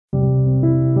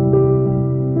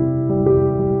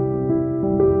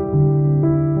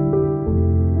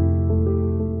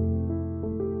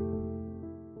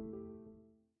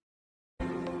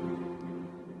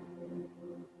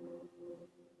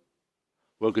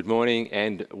Well, good morning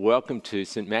and welcome to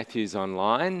St Matthew's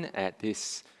Online at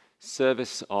this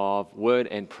service of Word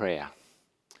and Prayer.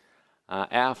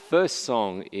 Our first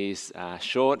song is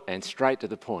short and straight to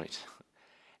the point.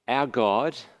 Our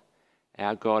God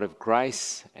of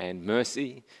grace and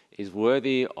mercy, is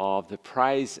worthy of the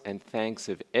praise and thanks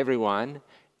of everyone,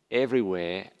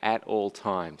 everywhere, at all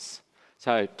times.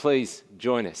 So please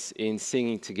join us in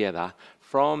singing together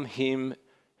from Him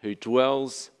who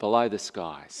dwells below the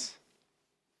skies.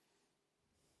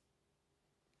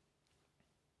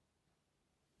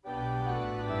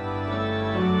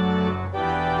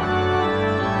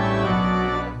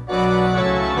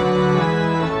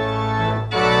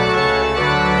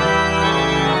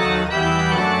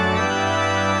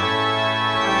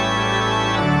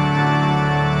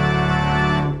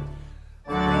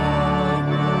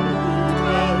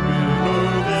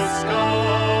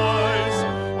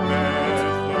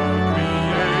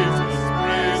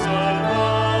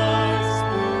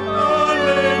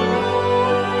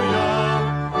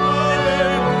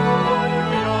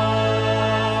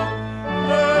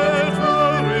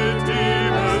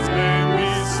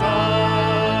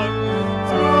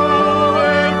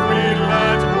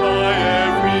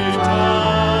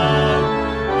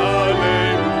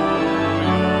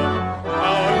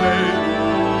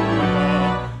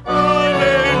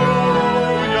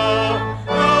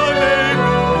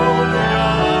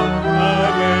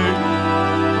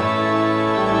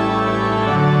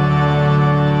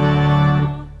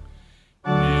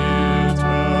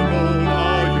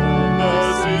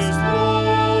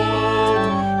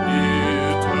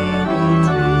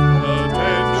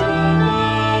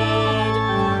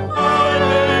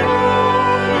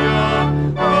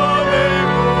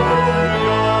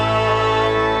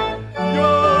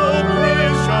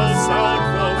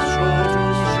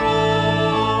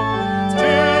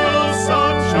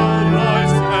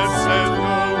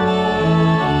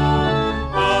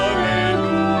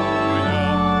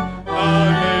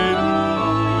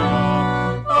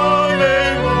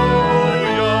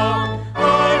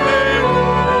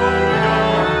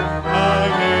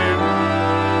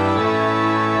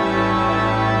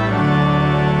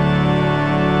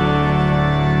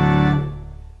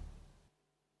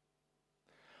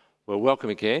 Well, welcome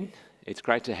again. It's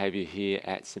great to have you here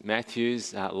at St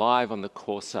Matthew's, live on the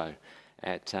Corso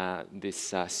at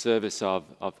this service of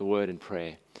the Word and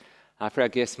Prayer. For our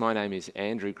guests, my name is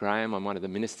Andrew Graham. I'm one of the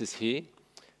ministers here,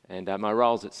 and my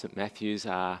roles at St Matthew's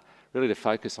are really to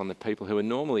focus on the people who are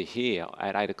normally here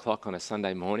at 8 o'clock on a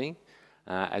Sunday morning,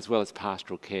 as well as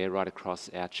pastoral care right across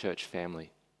our church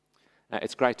family.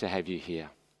 It's great to have you here.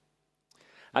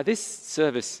 This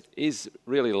service is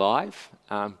really live.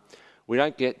 We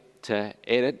don't get to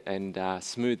edit and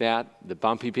smooth out the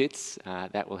bumpy bits.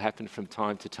 That will happen from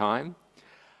time to time.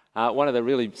 One of the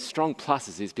really strong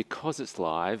pluses is because it's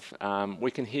live,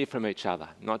 we can hear from each other,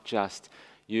 not just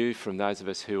you from those of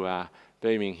us who are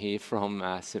beaming here from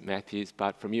St Matthew's,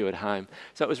 but from you at home.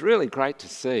 So it was really great to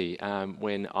see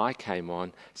when I came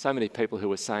on, so many people who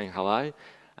were saying hello.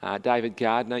 David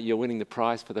Gardner, you're winning the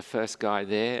prize for the first guy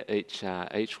there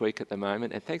each week at the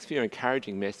moment, and thanks for your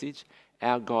encouraging message.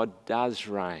 Our God does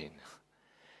reign.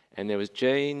 And there was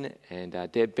Jean and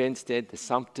Deb Benstead, the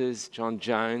Sumpters, John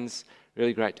Jones.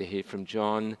 Really great to hear from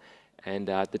John. And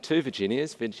the two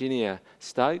Virginias, Virginia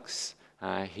Stokes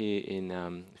here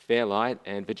in Fairlight,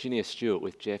 and Virginia Stewart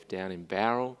with Jeff down in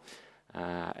Bowral,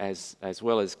 as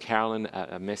well as Carolyn,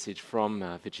 a message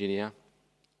from Virginia.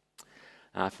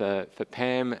 For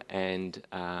Pam and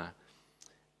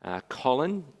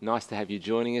Colin, nice to have you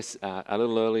joining us a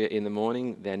little earlier in the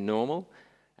morning than normal,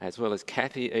 as well as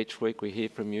Kathy. Each week we hear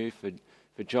from you.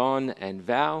 For John and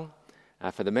Val,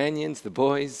 for the Manions, the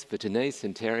boys, for Denise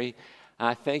and Terry,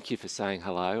 thank you for saying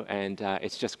hello, and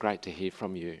it's just great to hear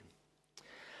from you.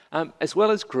 As well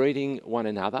as greeting one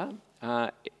another,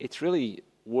 it's really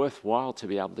worthwhile to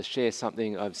be able to share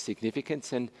something of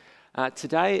significance, and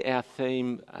today our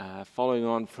theme, following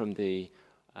on from the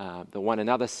One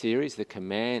Another series,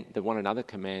 the One Another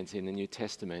commands in the New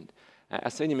Testament. Our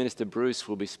Senior Minister Bruce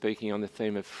will be speaking on the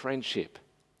theme of friendship.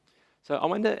 So I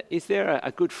wonder, is there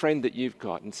a good friend that you've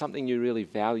got and something you really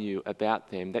value about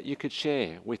them that you could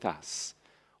share with us,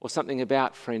 or something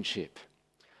about friendship?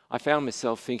 I found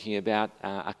myself thinking about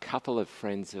a couple of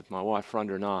friends of my wife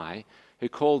Rhonda and I who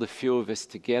called a few of us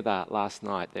together last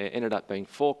night. There ended up being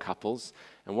 4 couples,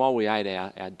 and while we ate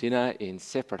our dinner in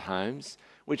separate homes,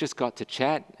 we just got to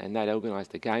chat, and they'd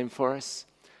organised a game for us.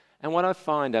 And what I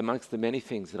find amongst the many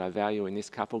things that I value in this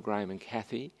couple, Graham and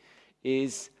Kathy,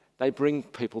 is they bring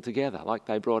people together, like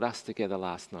they brought us together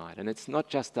last night. And it's not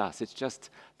just us, it's just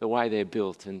the way they're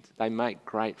built, and they make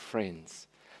great friends.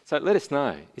 So let us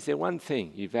know, is there one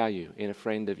thing you value in a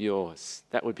friend of yours?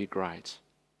 That would be great.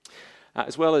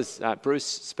 As well as Bruce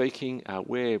speaking,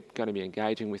 we're going to be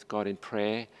engaging with God in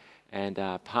prayer, and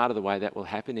part of the way that will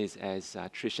happen is as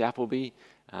Trish Appleby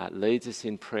leads us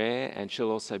in prayer, and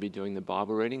she'll also be doing the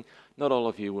Bible reading. Not all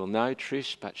of you will know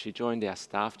Trish, but she joined our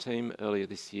staff team earlier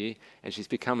this year, and she's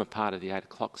become a part of the 8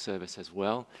 o'clock service as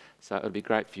well. So it would be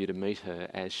great for you to meet her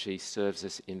as she serves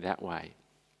us in that way.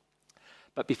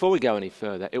 But before we go any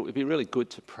further, it would be really good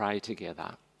to pray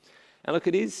together. And look,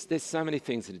 there's so many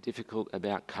things that are difficult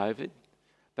about COVID,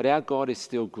 but our God is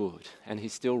still good and he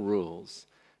still rules.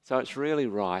 So it's really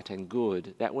right and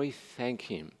good that we thank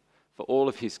him for all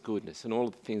of his goodness and all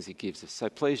of the things he gives us. So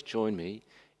please join me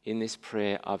in this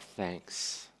prayer of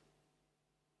thanks.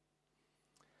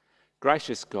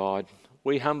 Gracious God,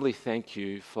 we humbly thank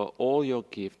you for all your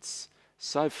gifts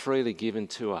so freely given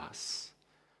to us,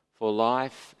 for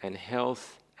life and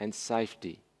health and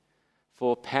safety,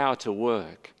 for power to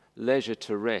work, leisure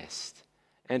to rest,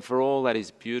 and for all that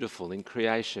is beautiful in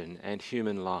creation and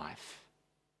human life.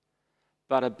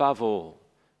 But above all,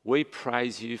 we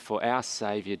praise you for our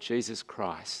Saviour, Jesus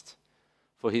Christ,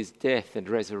 for his death and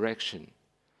resurrection,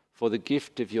 for the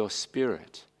gift of your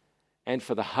Spirit, and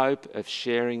for the hope of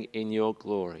sharing in your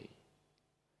glory.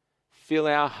 Fill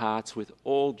our hearts with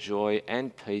all joy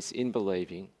and peace in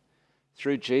believing,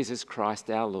 through Jesus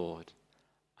Christ our Lord.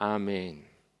 Amen.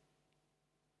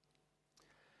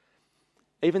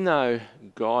 Even though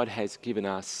God has given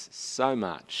us so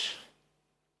much,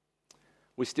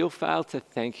 we still fail to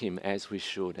thank him as we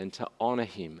should and to honour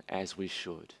him as we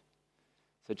should.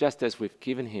 So just as we've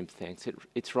given him thanks,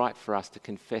 it's right for us to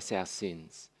confess our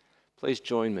sins. Please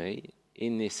join me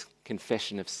in this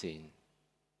confession of sin.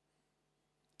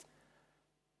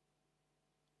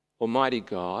 Almighty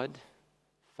God,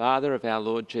 Father of our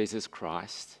Lord Jesus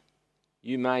Christ,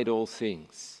 you made all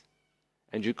things,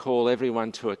 and you call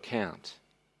everyone to account.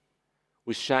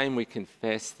 With shame we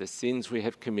confess the sins we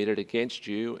have committed against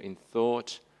you in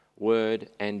thought, word,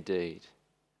 and deed.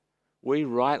 We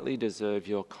rightly deserve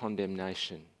your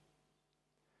condemnation.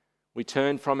 We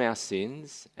turn from our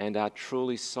sins and are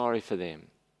truly sorry for them.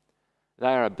 They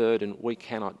are a burden we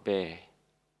cannot bear.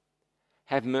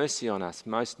 Have mercy on us,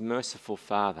 most merciful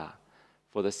Father,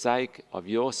 for the sake of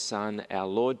your Son, our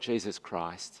Lord Jesus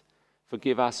Christ.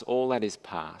 Forgive us all that is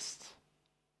past.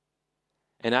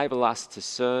 Enable us to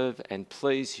serve and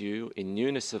please you in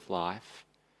newness of life,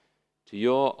 to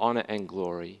your honour and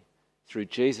glory, through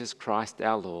Jesus Christ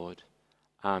our Lord.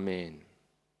 Amen.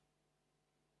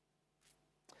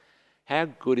 How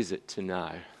good is it to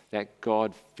know that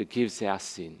God forgives our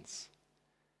sins?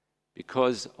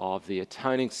 Because of the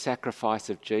atoning sacrifice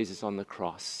of Jesus on the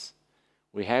cross,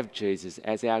 we have Jesus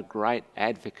as our great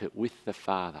advocate with the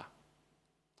Father.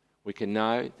 We can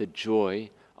know the joy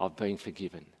of being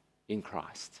forgiven in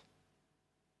Christ.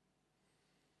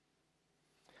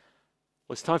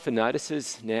 Well, it's time for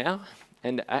notices now,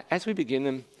 and as we begin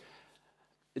them,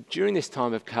 during this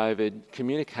time of COVID,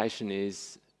 communication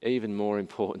is even more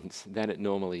important than it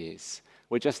normally is.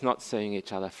 We're just not seeing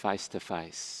each other face to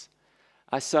face.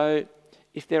 So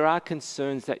if there are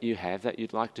concerns that you have that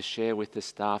you'd like to share with the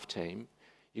staff team,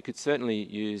 you could certainly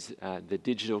use the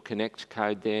Digital Connect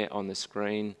code there on the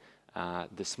screen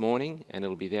this morning, and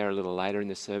it'll be there a little later in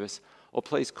the service. Or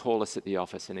please call us at the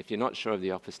office, and if you're not sure of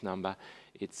the office number,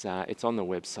 it's on the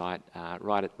website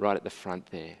right at the front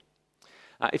there.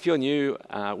 If you're new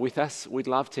with us, we'd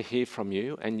love to hear from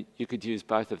you, and you could use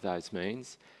both of those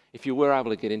means. If you were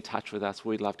able to get in touch with us,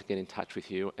 we'd love to get in touch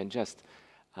with you and just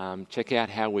check out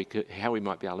how we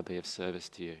might be able to be of service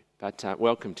to you. But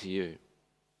welcome to you.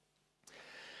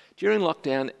 During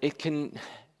lockdown, it can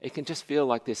just feel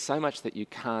like there's so much that you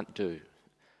can't do.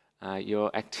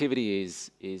 Your activity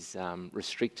is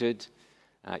restricted.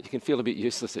 You can feel a bit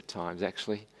useless at times,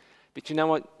 actually. But you know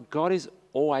what? God is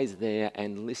always there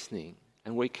and listening,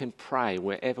 and we can pray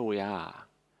wherever we are.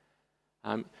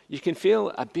 You can feel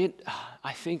a bit,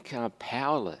 I think,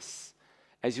 powerless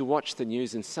as you watch the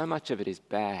news, and so much of it is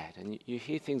bad. And you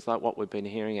hear things like what we've been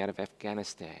hearing out of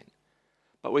Afghanistan.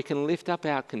 But we can lift up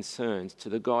our concerns to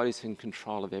the God who's in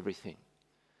control of everything.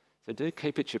 So do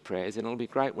keep at your prayers, and it'll be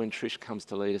great when Trish comes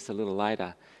to lead us a little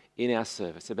later in our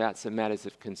service about some matters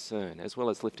of concern, as well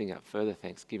as lifting up further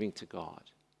thanksgiving to God.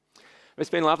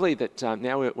 It's been lovely that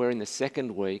now we're in the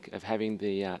second week of having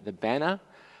the banner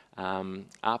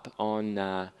up on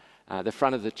the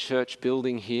front of the church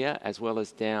building here, as well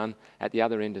as down at the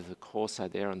other end of the Corso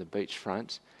there on the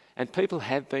beachfront. And people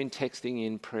have been texting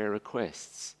in prayer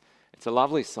requests. It's a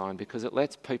lovely sign because it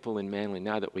lets people in Manly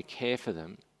know that we care for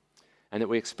them and that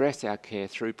we express our care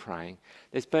through praying.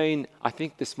 There's been, I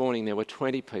think this morning there were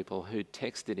 20 people who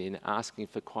texted in asking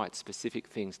for quite specific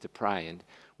things to pray, and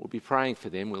we'll be praying for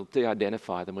them. We'll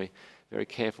de-identify them. We're very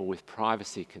careful with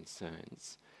privacy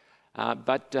concerns.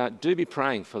 But do be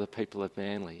praying for the people of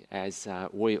Manly as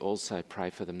we also pray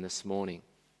for them this morning.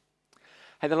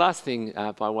 Hey, the last thing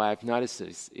by way of notice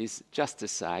is just to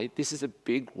say this is a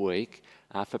big week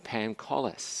for Pam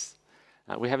Collis.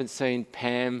 We haven't seen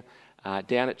Pam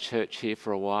down at church here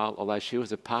for a while, although she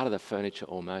was a part of the furniture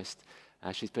almost.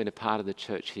 She's been a part of the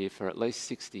church here for at least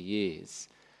 60 years.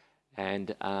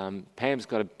 And Pam's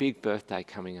got a big birthday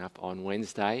coming up on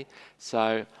Wednesday. So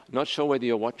I'm not sure whether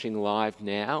you're watching live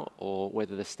now or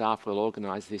whether the staff will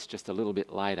organise this just a little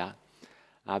bit later.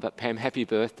 But Pam, happy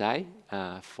birthday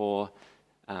for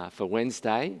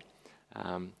Wednesday.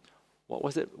 What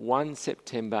was it? 1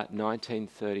 September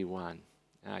 1931.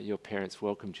 Your parents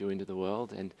welcomed you into the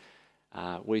world, and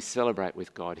we celebrate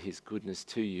with God his goodness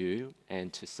to you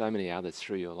and to so many others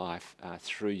through your life,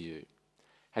 through you.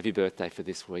 Happy birthday for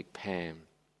this week, Pam.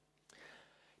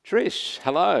 Trish,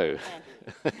 hello.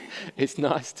 It's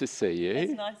nice to see you.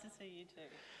 It's nice to see you too.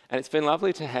 And it's been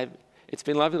lovely to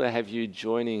have you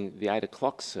joining the 8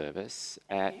 o'clock service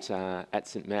at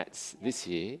St Matt's this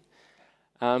year.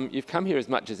 You've come here as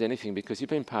much as anything because you've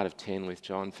been part of 10 with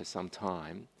John for some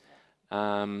time.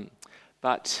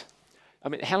 But I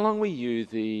mean, how long were you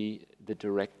the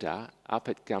director up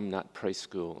at Gumnut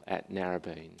Preschool at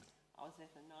Narrabeen? I was there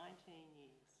for 19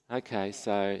 years. Okay,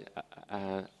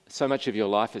 so much of your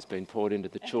life has been poured into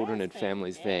the children and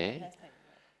families there.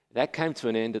 That came to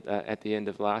an end at the end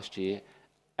of last year,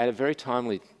 at a very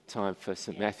timely time for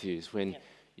St Matthew's, when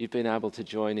you've been able to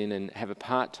join in and have a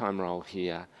part-time role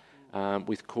here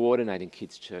with coordinating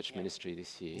kids' church ministry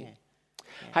this year.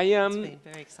 Hey, it's been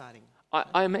very exciting.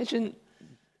 I imagine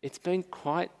it's been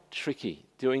quite tricky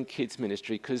doing kids'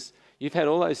 ministry because you've had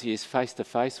all those years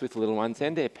face-to-face with little ones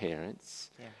and their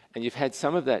parents. Yeah. And you've had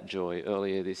some of that joy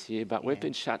earlier this year, but we've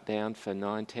been shut down for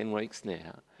 9-10 weeks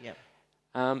now. Yep.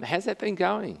 How's that been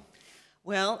going?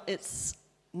 Well, it's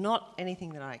not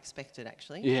anything that I expected,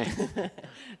 actually. Yeah.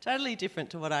 Totally different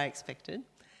to what I expected.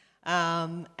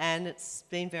 And it's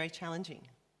been very challenging,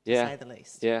 to say the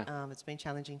least. Yeah. It's been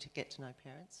challenging to get to know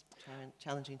parents,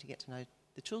 challenging to get to know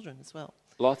the children as well.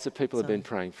 Lots of people have been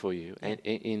praying for you and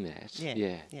in that.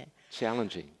 Yeah.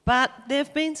 Challenging. But there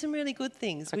have been some really good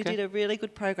things. Okay. We did a really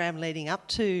good program leading up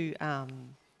to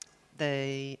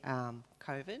the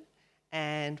COVID,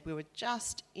 and we were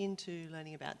just into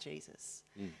learning about Jesus.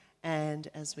 And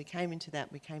as we came into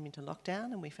that, we came into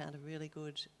lockdown, and we found a really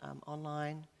good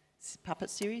online puppet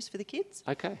series for the kids.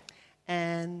 Okay.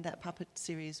 And that puppet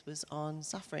series was on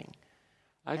suffering.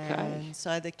 Okay. And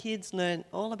so the kids learned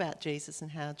all about Jesus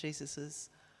and how Jesus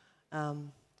is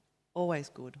always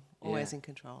good, always in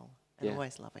control, and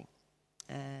always loving.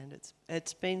 And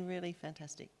it's been really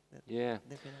fantastic that they've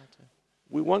been able to.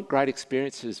 We want great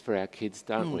experiences for our kids,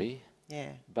 don't we? Yeah.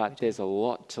 But there's a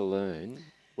lot to learn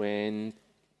when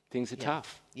things are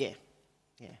tough. Yeah.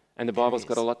 And the Bible's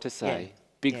got a lot to say. Yeah.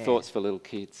 Big thoughts for little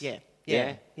kids. Yeah.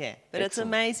 Yeah? But it's Excellent.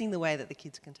 amazing the way that the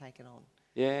kids can take it on.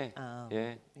 Yeah.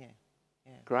 Yeah.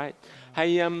 Great.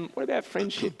 Hey, what about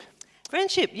friendship?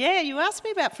 Friendship, you asked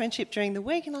me about friendship during the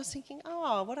week, and I was thinking,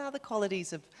 what are the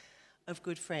qualities of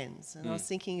good friends? And I was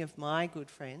thinking of my good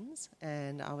friends,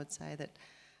 and I would say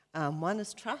that one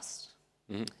is trust.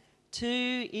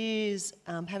 2 is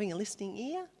having a listening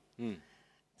ear.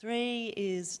 3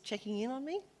 is checking in on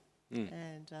me.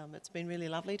 And it's been really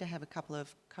lovely to have a couple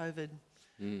of COVID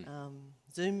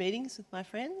Zoom meetings with my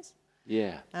friends.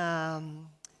 Yeah.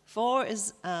 4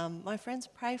 is my friends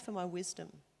pray for my wisdom,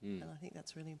 and I think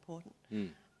that's really important.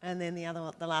 And then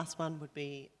the last one would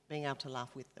be being able to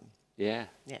laugh with them. Yeah.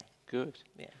 Yeah. Good.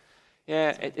 Yeah.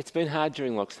 Yeah, it's been hard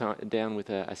during lockdown with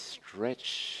a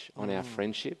stretch on our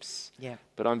friendships. Yeah.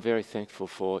 But I'm very thankful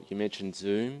for, you mentioned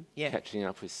Zoom, Yeah. catching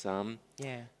up with some,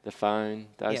 Yeah. the phone,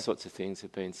 those sorts of things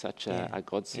have been such a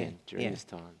godsend during Yeah. this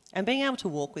time. And being able to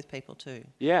walk with people too.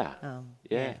 Yeah.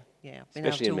 Yeah. Being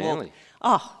Especially in able to walk. Manly.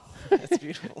 Oh, that's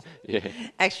beautiful. Yeah.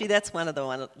 Actually, that's one of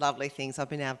the lovely things. I've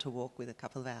been able to walk with a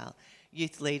couple of our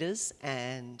youth leaders,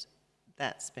 and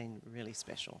that's been really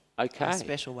special. Okay. A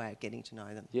special way of getting to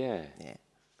know them. Yeah. Yeah.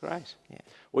 Great. Yeah.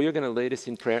 Well, you're going to lead us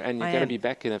in prayer, and you're I going to am. be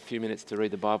back in a few minutes to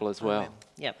read the Bible as well.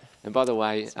 Yep. And by the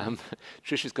way,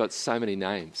 Trisha's got so many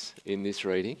names in this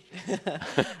reading.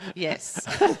 Yes.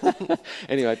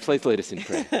 Anyway, please lead us in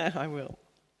prayer. I will.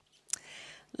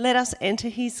 Let us enter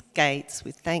his gates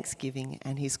with thanksgiving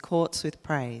and his courts with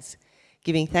praise,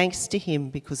 giving thanks to him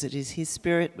because it is his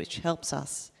Spirit which helps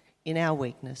us in our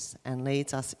weakness and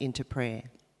leads us into prayer.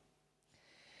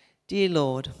 Dear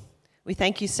Lord, we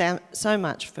thank you so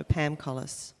much for Pam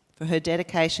Collis, for her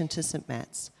dedication to St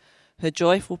Matt's. Her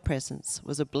joyful presence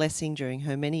was a blessing during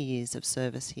her many years of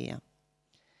service here.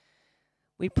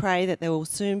 We pray that there will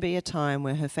soon be a time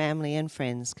where her family and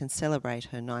friends can celebrate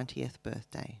her 90th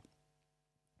birthday.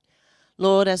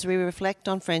 Lord, as we reflect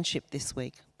on friendship this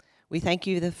week, we thank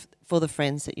you for the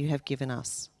friends that you have given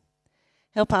us.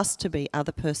 Help us to be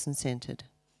other person-centred.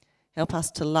 Help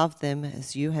us to love them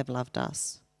as you have loved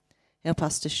us. Help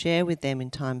us to share with them in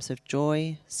times of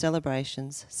joy,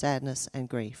 celebrations, sadness and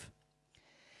grief.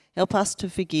 Help us to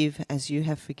forgive as you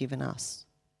have forgiven us.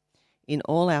 In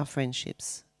all our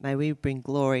friendships, may we bring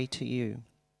glory to you.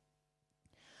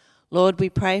 Lord, we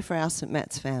pray for our St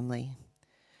Matt's family.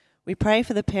 We pray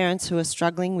for the parents who are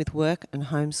struggling with work and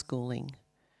homeschooling.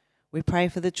 We pray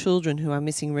for the children who are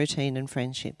missing routine and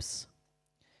friendships.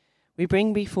 We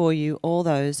bring before you all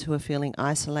those who are feeling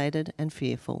isolated and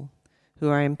fearful, who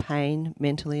are in pain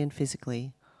mentally and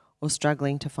physically, or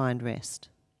struggling to find rest.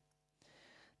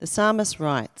 The psalmist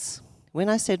writes, "When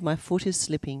I said my foot is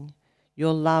slipping,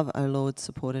 your love, O Lord,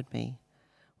 supported me.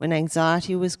 When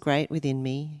anxiety was great within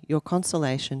me, your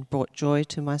consolation brought joy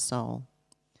to my soul."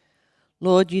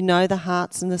 Lord, you know the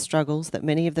hearts and the struggles that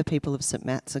many of the people of St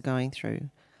Matt's are going through,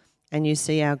 and you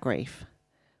see our grief.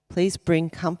 Please bring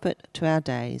comfort to our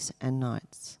days and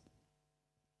nights.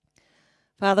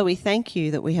 Father, we thank you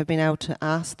that we have been able to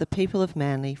ask the people of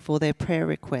Manly for their prayer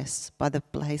requests by the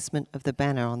placement of the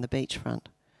banner on the beachfront.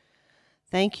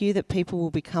 Thank you that people will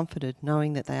be comforted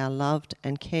knowing that they are loved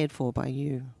and cared for by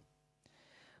you.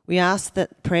 We ask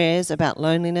that prayers about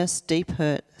loneliness, deep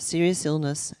hurt, serious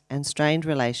illness and strained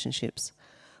relationships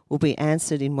will be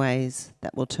answered in ways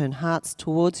that will turn hearts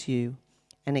towards you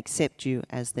and accept you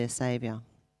as their Saviour.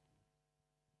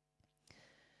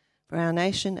 For our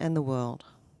nation and the world.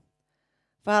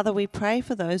 Father, we pray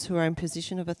for those who are in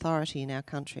position of authority in our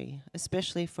country,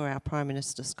 especially for our Prime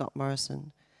Minister Scott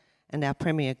Morrison and our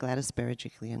Premier Gladys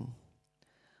Berejiklian.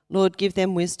 Lord, give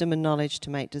them wisdom and knowledge to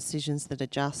make decisions that are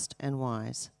just and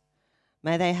wise.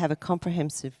 May they have a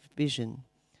comprehensive vision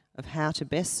of how to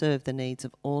best serve the needs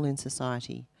of all in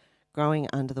society, growing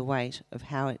under the weight of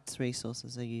how its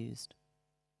resources are used.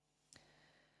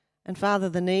 And Father,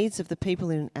 the needs of the people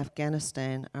in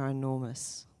Afghanistan are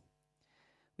enormous.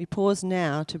 We pause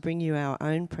now to bring you our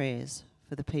own prayers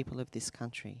for the people of this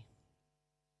country.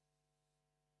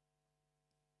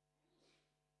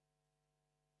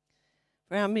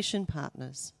 For our mission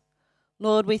partners,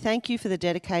 Lord, we thank you for the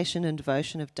dedication and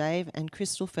devotion of Dave and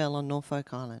Crystal Fell on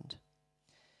Norfolk Island.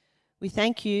 We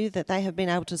thank you that they have been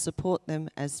able to support them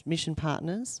as mission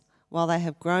partners while they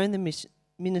have grown the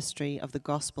ministry of the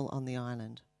gospel on the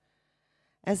island.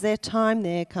 As their time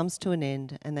there comes to an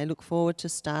end and they look forward to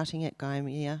starting at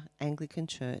Gymea Anglican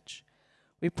Church,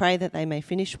 we pray that they may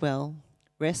finish well,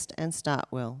 rest and start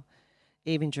well,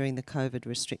 even during the COVID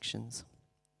restrictions.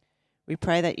 We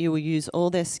pray that you will use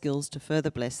all their skills to further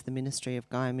bless the ministry of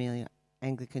Gymea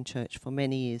Anglican Church for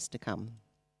many years to come.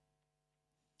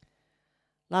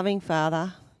 Loving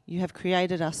Father, you have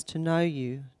created us to know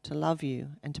you, to love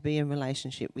you, and to be in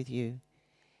relationship with you.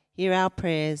 Hear our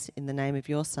prayers in the name of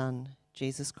your Son,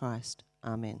 Jesus Christ.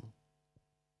 Amen.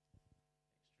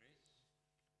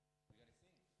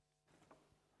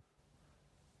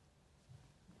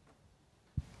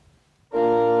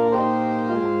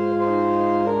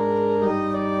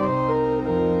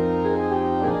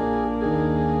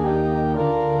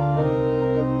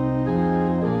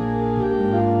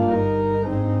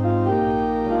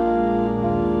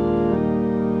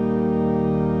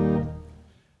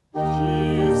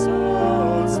 Jesus,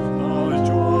 the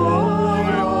joy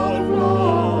of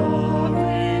love.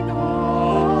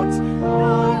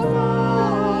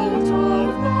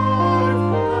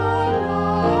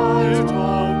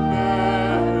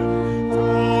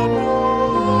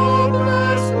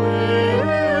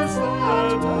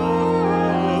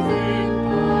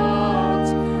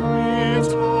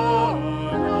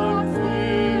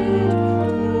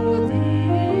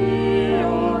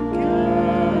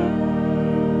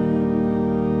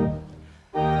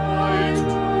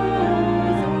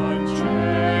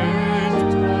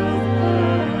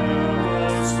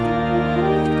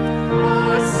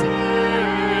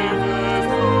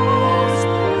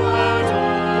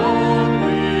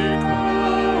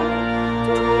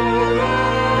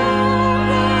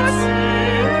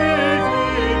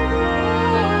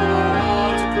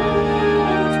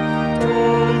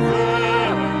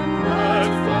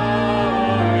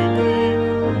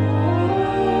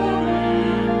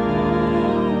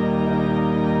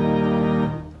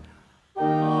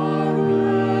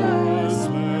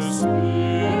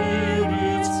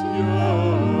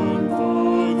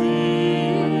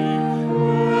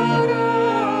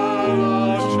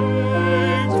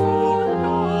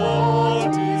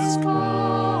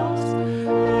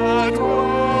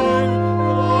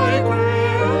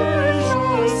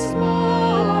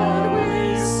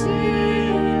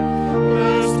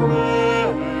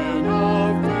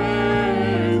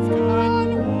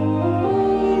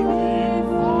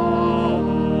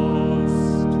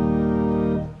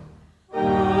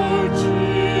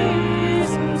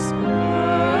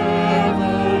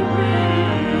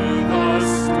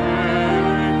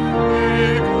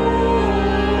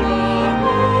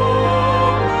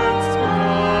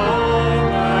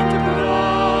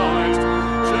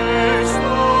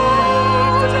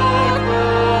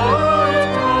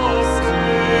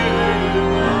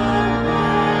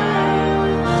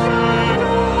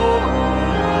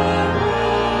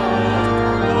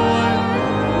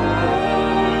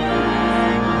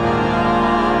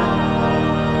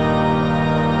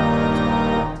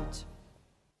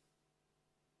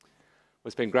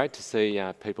 been great to see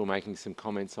people making some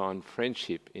comments on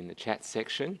friendship in the chat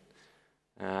section.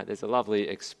 There's a lovely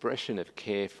expression of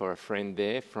care for a friend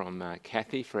there from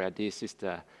Kathy for our dear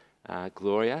sister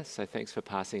Gloria. So thanks for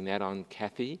passing that on,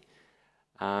 Kathy.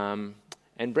 And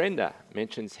Brenda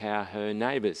mentions how her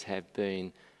neighbours have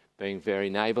been being very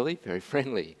neighbourly, very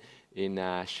friendly in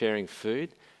sharing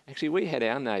food. Actually, we had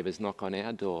our neighbours knock on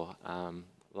our door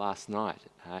last night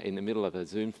in the middle of a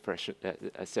Zoom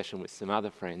session with some other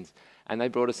friends, and they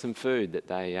brought us some food that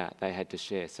they had to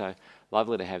share. So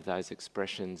lovely to have those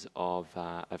expressions of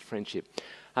friendship.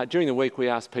 During the week, we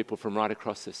asked people from right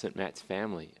across the St Matt's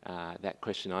family that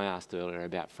question I asked earlier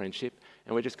about friendship,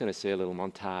 and we're just going to see a little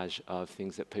montage of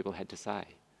things that people had to say.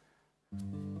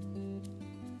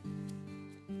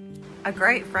 A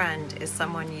great friend is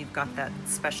someone you've got that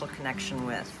special connection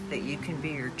with, that you can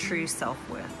be your true self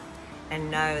with, and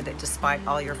know that despite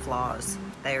all your flaws,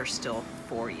 they are still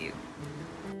for you.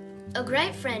 A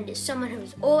great friend is someone who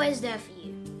is always there for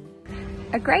you.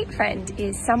 A great friend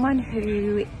is someone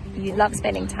who you love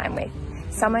spending time with.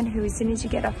 Someone who, as soon as you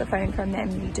get off the phone from them,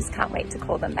 you just can't wait to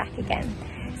call them back again.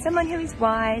 Someone who is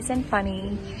wise and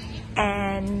funny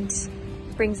and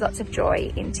brings lots of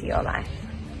joy into your life.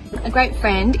 A great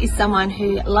friend is someone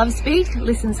who loves speak,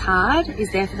 listens hard, is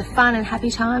there for the fun and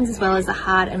happy times as well as the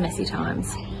hard and messy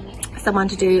times. Someone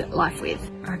to do life with.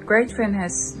 A great friend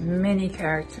has many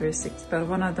characteristics, but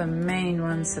one of the main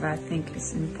ones that I think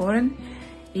is important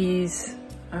is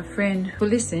a friend who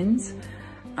listens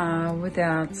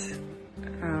without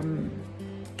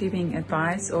giving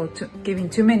advice or giving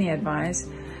too many advice,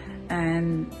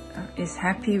 and is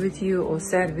happy with you or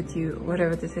sad with you,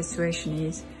 whatever the situation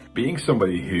is. Being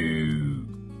somebody who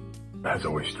has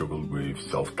always struggled with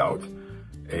self-doubt,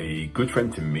 a good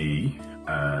friend to me,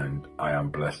 and I am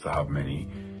blessed to have many,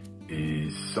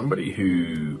 is somebody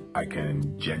who I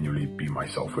can genuinely be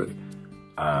myself with,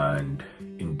 and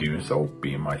in doing so,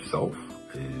 being myself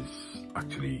is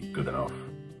actually good enough.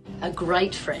 A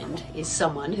great friend is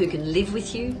someone who can live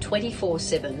with you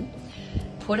 24/7,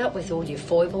 put up with all your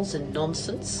foibles and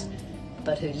nonsense,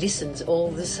 but who listens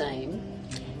all the same,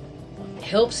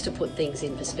 helps to put things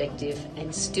in perspective,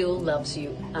 and still loves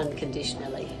you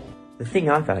unconditionally. The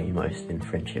thing I value most in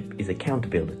friendship is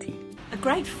accountability. A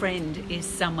great friend is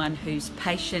someone who's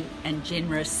patient and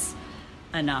generous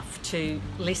enough to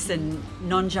listen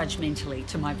non-judgmentally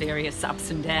to my various ups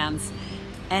and downs,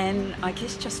 and I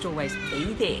guess just always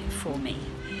be there for me.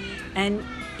 And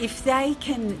if they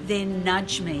can then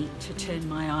nudge me to turn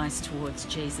my eyes towards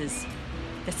Jesus,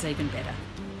 that's even better.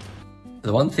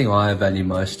 The one thing I value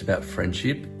most about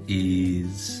friendship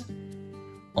is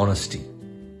honesty.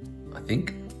 I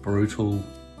think brutal,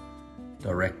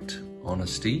 direct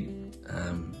honesty,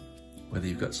 whether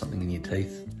you've got something in your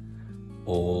teeth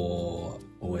or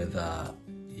whether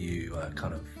you are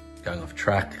kind of going off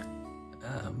track,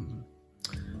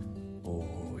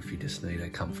 or if you just need a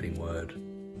comforting word.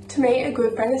 To me, a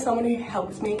good friend is someone who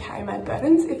helps me carry my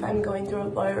burdens if I'm going through a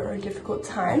low or a difficult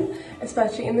time,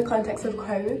 especially in the context of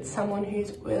COVID. Someone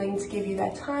who's willing to give you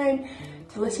their time,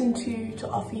 to listen to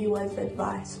offer you words of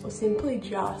advice, or simply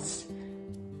just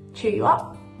cheer you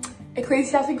up.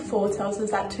 Ecclesiastes 4 tells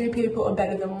us that 2 people are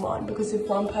better than 1, because if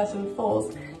one person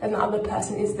falls, then the other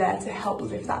person is there to help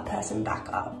lift that person back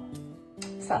up.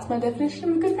 So that's my definition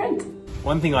of a good friend.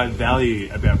 One thing I value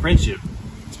about friendship,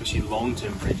 especially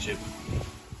long-term friendship,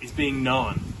 is being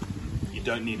known. You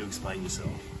don't need to explain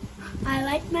yourself. I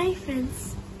like my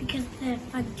friends because they're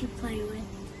fun to play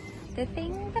with. The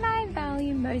thing that I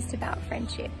value most about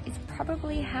friendship is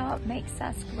probably how it makes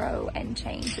us grow and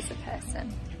change as a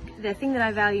person. The thing that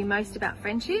I value most about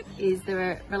friendship is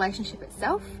the relationship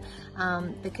itself,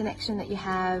 the connection that you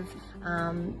have,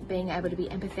 being able to be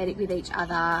empathetic with each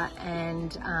other,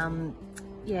 and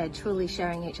truly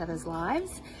sharing each other's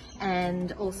lives,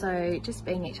 and also just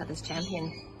being each other's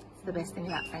champion. It's the best thing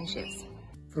about friendships.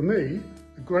 For me,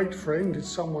 a great friend is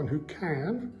someone who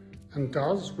can and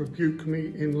does rebuke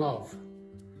me in love.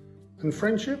 And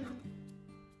friendship,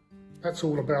 that's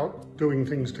all about doing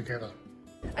things together.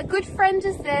 A good friend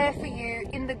is there for you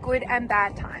in the good and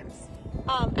bad times.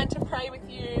 And to pray with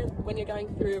you when you're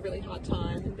going through a really hard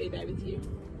time and be there with you.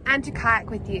 And to kayak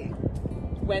with you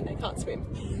when they can't swim.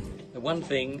 The one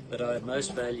thing that I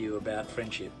most value about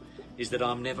friendship is that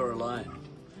I'm never alone.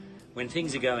 When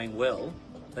things are going well,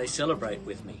 they celebrate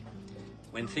with me.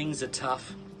 When things are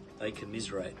tough, they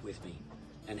commiserate with me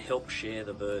and help share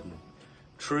the burden.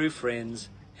 True friends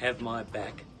have my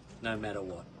back no matter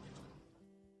what.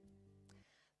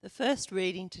 The first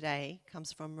reading today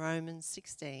comes from Romans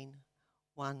 16,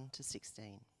 1 to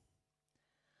 16.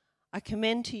 I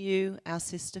commend to you our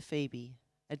sister Phoebe,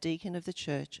 a deacon of the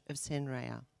church of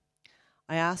Senrea.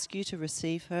 I ask you to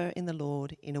receive her in the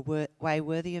Lord in a way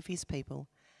worthy of his people,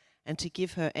 and to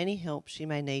give her any help she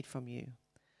may need from you,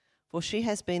 for she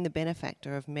has been the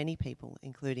benefactor of many people,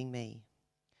 including me.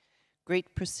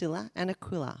 Greet Priscilla and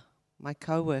Aquila, my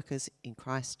co-workers in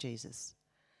Christ Jesus.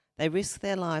 They risk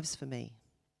their lives for me.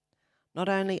 Not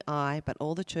only I, but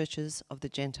all the churches of the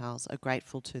Gentiles are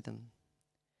grateful to them.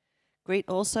 Greet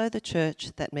also the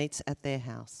church that meets at their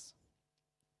house.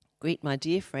 Greet my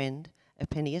dear friend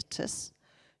Epaenetus,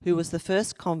 who was the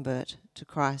first convert to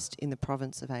Christ in the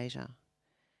province of Asia.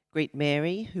 Greet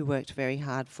Mary, who worked very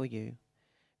hard for you.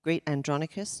 Greet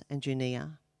Andronicus and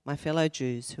Junia, my fellow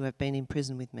Jews who have been in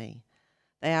prison with me.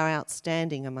 They are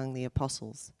outstanding among the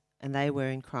apostles, and they were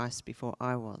in Christ before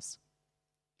I was.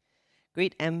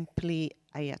 Greet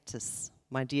Ampliatus,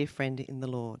 my dear friend in the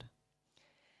Lord.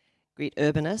 Greet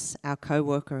Urbanus, our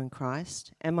co-worker in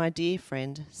Christ, and my dear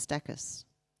friend Stachys.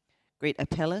 Greet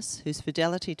Apelles, whose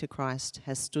fidelity to Christ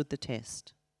has stood the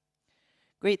test.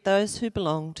 Greet those who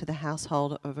belong to the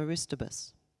household of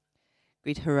Aristobulus.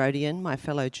 Greet Herodion, my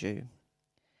fellow Jew.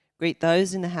 Greet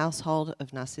those in the household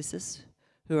of Narcissus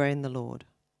who are in the Lord.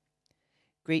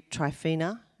 Greet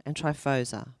Tryphena and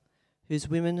Tryphosa, whose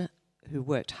women who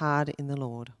worked hard in the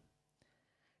Lord.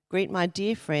 Greet my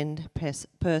dear friend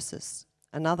Persis,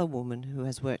 another woman who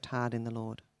has worked hard in the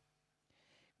Lord.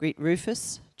 Greet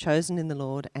Rufus, chosen in the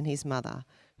Lord, and his mother,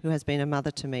 who has been a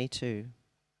mother to me too.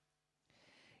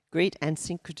 Greet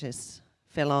Asyncritus,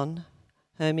 Phelon,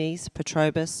 Hermes,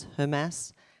 Patrobus,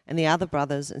 Hermas, and the other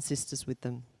brothers and sisters with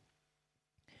them.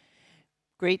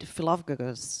 Greet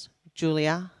Philologus,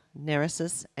 Julia,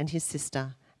 Nereus and his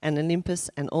sister, and Olympus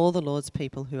and all the Lord's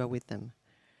people who are with them.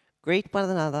 Greet one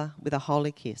another with a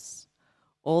holy kiss.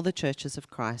 All the churches of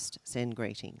Christ send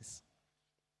greetings.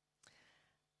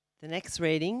 The next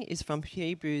reading is from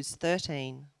Hebrews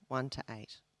 13,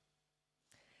 1-8.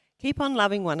 Keep on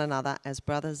loving one another as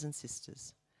brothers and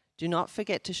sisters. Do not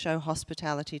forget to show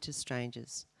hospitality to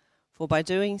strangers, for by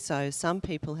doing so some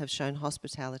people have shown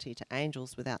hospitality to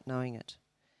angels without knowing it.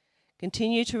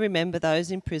 Continue to remember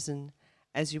those in prison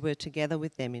as you were together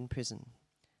with them in prison,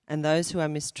 and those who are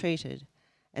mistreated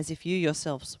as if you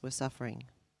yourselves were suffering.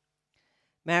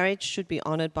 Marriage should be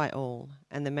honoured by all,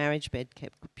 and the marriage bed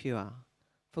kept pure,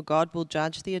 for God will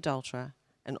judge the adulterer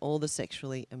and all the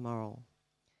sexually immoral.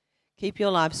 Keep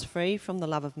your lives free from the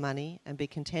love of money and be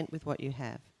content with what you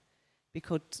have,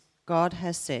 because God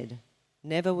has said,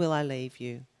 "Never will I leave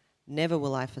you, never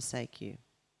will I forsake you."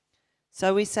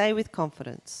 So we say with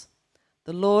confidence,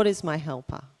 "The Lord is my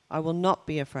helper, I will not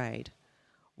be afraid.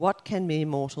 What can mere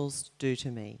mortals do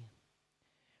to me?"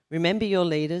 Remember your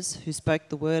leaders who spoke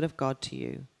the word of God to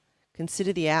you.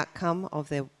 Consider the outcome of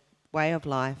their way of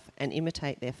life and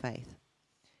imitate their faith.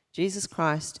 Jesus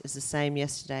Christ is the same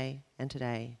yesterday and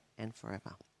today and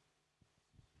forever.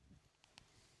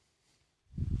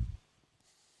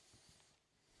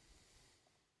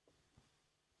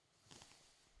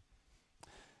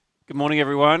 Good morning,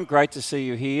 everyone. Great to see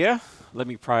you here. Let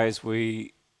me pray as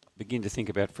we begin to think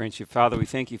about friendship. Father, we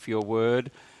thank you for your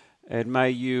word, and may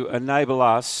you enable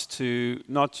us to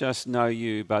not just know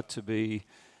you, but to be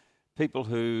people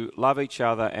who love each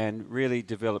other and really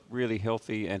develop really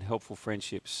healthy and helpful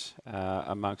friendships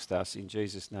amongst us. In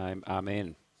Jesus' name,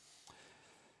 amen.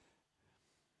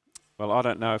 Well, I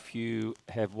don't know if you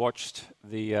have watched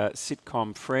the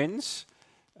sitcom Friends.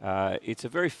 It's a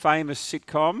very famous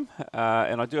sitcom,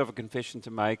 and I do have a confession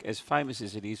to make. As famous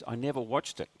as it is, I never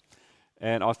watched it.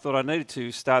 And I thought I needed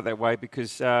to start that way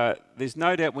because there's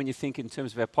no doubt when you think in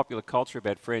terms of our popular culture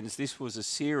about Friends, this was a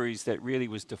series that really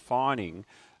was defining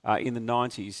in the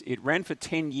 90s. It ran for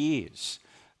 10 years.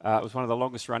 It was one of the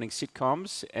longest running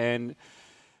sitcoms, and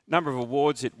number of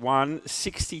awards it won,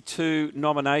 62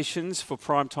 nominations for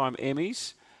Primetime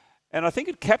Emmys. And I think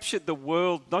it captured the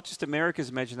world, not just America's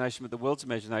imagination, but the world's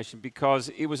imagination, because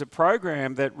it was a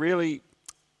program that really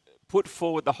put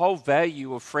forward the whole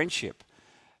value of friendship.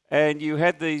 And you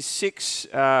had these six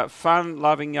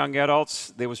fun-loving young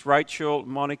adults. There was Rachel,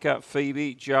 Monica,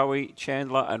 Phoebe, Joey,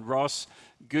 Chandler, and Ross.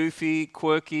 Goofy,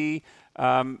 quirky,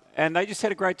 and they just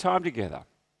had a great time together.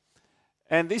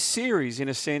 And this series, in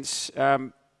a sense,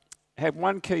 had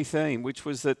one key theme, which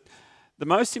was that the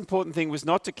most important thing was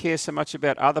not to care so much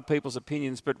about other people's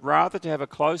opinions, but rather to have a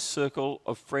close circle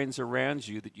of friends around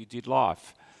you that you did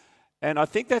life. And I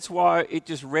think that's why it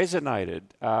just resonated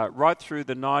right through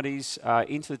the 90s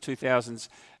into the 2000s,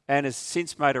 and has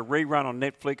since made a rerun on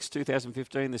Netflix.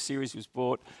 2015, the series was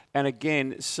bought, and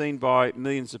again, seen by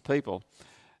millions of people.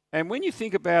 And when you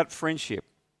think about friendship,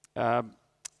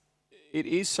 it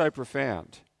is so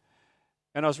profound.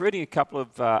 And I was reading a couple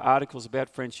of articles about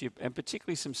friendship, and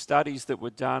particularly some studies that were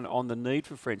done on the need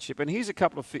for friendship. And here's a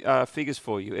couple of figures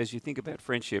for you as you think about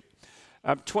friendship.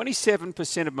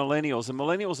 27% of millennials, and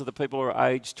millennials are the people who are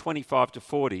aged 25 to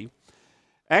 40,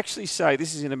 actually say,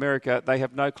 this is in America, they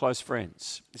have no close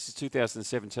friends. This is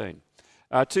 2017.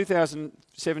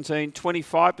 2017,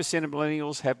 25% of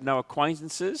millennials have no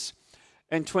acquaintances,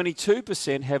 and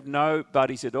 22% have no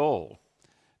buddies at all.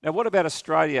 Now, what about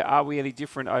Australia? Are we any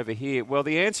different over here? Well,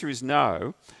 the answer is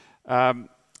no.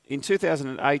 In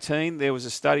 2018, there was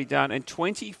a study done, and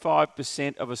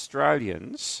 25% of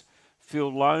Australians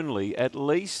feel lonely at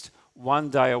least one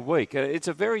day a week. It's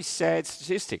a very sad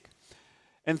statistic.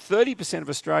 And 30% of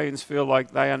Australians feel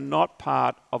like they are not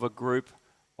part of a group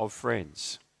of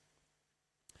friends.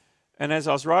 And as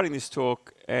I was writing this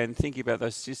talk and thinking about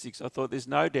those statistics, I thought there's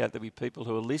no doubt there'll be people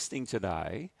who are listening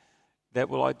today that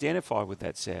will identify with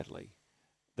that, sadly,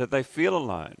 that they feel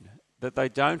alone, that they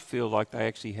don't feel like they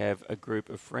actually have a group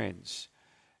of friends.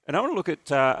 And I want to look at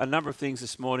a number of things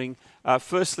this morning.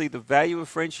 Firstly, the value of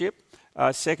friendship.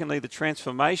 Secondly, the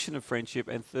transformation of friendship.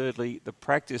 And thirdly, the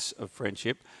practice of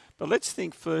friendship. But let's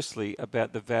think firstly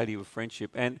about the value of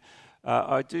friendship. And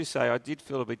I do say I did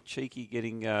feel a bit cheeky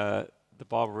getting the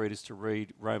Bible readers to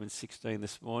read Romans 16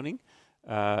 this morning.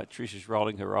 Trisha's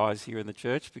rolling her eyes here in the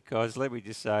church because, let me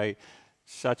just say,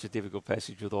 such a difficult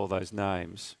passage with all those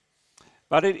names.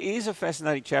 But it is a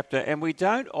fascinating chapter, and we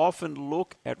don't often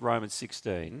look at Romans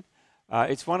 16.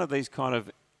 It's one of these kind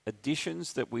of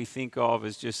additions that we think of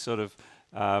as just sort of,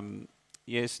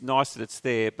 yes, nice that it's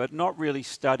there, but not really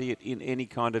study it in any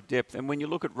kind of depth. And when you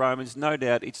look at Romans, no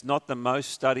doubt it's not the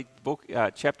most studied book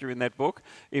chapter in that book,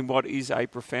 in what is a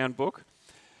profound book.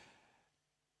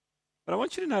 But I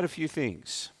want you to note a few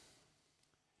things.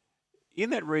 In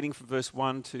that reading from verse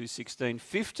 1 to 16,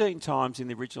 15 times in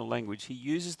the original language, he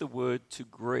uses the word to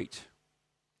greet.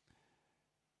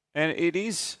 And it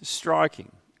is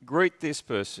striking. Greet this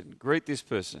person, greet this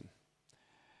person.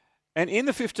 And in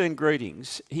the 15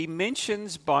 greetings, he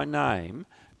mentions by name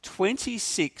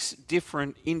 26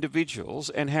 different individuals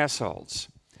and households.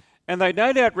 And they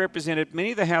no doubt represented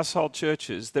many of the household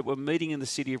churches that were meeting in the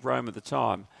city of Rome at the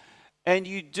time. And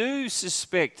you do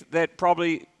suspect that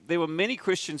probably there were many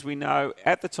Christians we know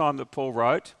at the time that Paul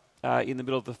wrote, in the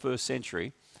middle of the first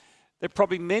century, that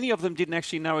probably many of them didn't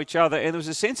actually know each other, and there was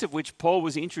a sense of which Paul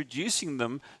was introducing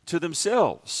them to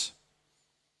themselves.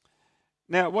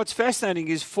 Now, what's fascinating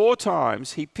is 4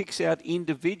 times he picks out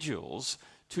individuals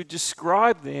to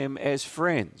describe them as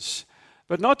friends.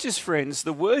 But not just friends,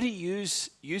 the word he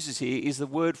uses here is the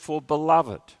word for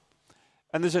beloved.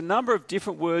 And there's a number of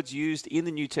different words used in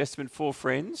the New Testament for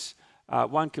friends.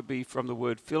 One could be from the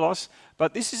word philos,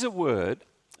 but this is a word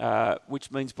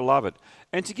which means beloved.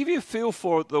 And to give you a feel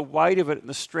for the weight of it and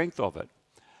the strength of it,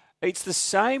 it's the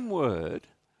same word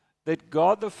that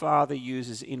God the Father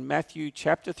uses in Matthew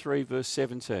chapter 3, verse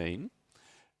 17,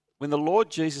 when the Lord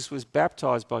Jesus was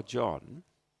baptized by John,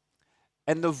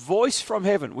 and the voice from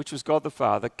heaven, which was God the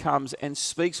Father, comes and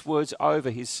speaks words over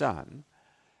his Son,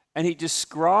 and he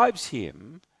describes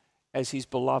him as his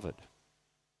beloved.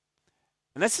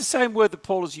 And that's the same word that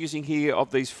Paul is using here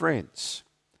of these friends.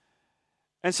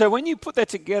 And so when you put that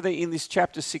together in this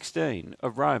chapter 16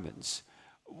 of Romans,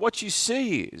 what you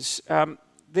see is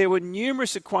there were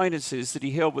numerous acquaintances that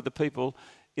he held with the people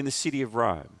in the city of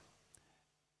Rome.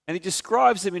 And he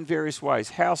describes them in various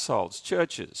ways: households,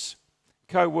 churches,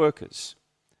 co-workers.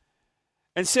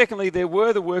 And secondly, there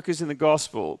were the workers in the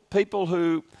gospel, people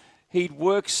who he'd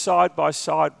worked side by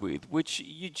side with, which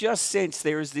you just sense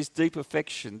there is this deep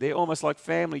affection. They're almost like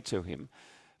family to him.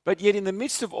 But yet in the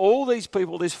midst of all these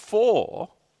people, there's 4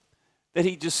 that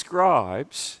he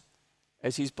describes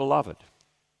as his beloved.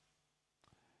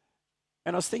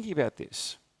 And I was thinking about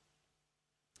this.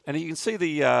 And you can see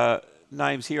the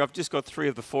names here. I've just got 3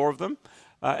 of the 4 of them.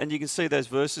 And you can see those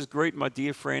verses. Greet my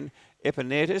dear friend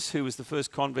Epaenetus, who was the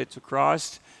first convert to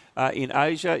Christ. In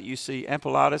Asia, you see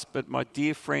Ampliatus, but my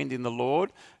dear friend in the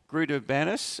Lord. Greet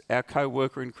Urbanus, our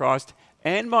co-worker in Christ,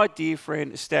 and my dear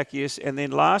friend Stachys. And then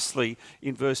lastly,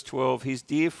 in verse 12, his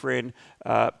dear friend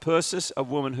Persis, a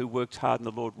woman who worked hard in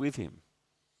the Lord with him.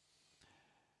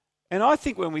 And I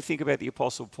think when we think about the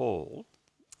Apostle Paul,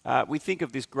 we think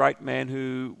of this great man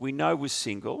who we know was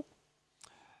single,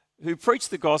 who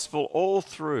preached the gospel all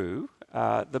through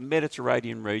the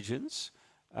Mediterranean regions,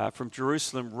 from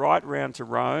Jerusalem right round to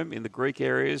Rome in the Greek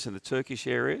areas and the Turkish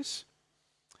areas.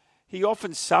 He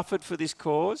often suffered for this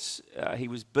cause. He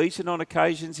was beaten on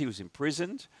occasions. He was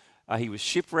imprisoned. He was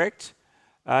shipwrecked.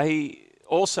 He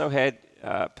also had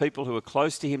people who were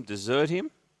close to him desert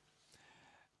him.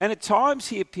 And at times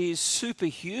he appears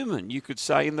superhuman, you could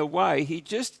say, in the way he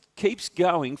just keeps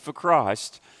going for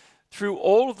Christ through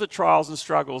all of the trials and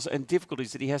struggles and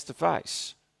difficulties that he has to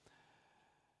face.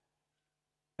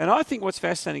 And I think what's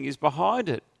fascinating is behind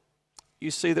it,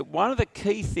 you see that one of the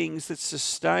key things that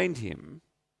sustained him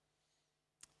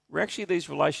were actually these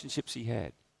relationships he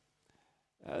had.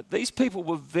 These people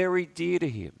were very dear to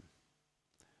him.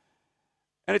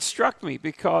 And it struck me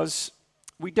because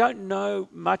we don't know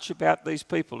much about these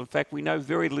people. In fact, we know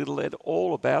very little at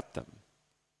all about them.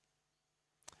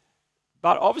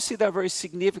 But obviously they're very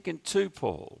significant to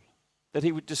Paul, that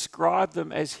he would describe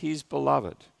them as his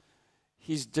beloved,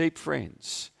 his deep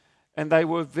friends, and they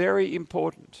were very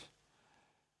important.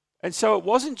 And so it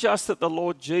wasn't just that the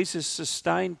Lord Jesus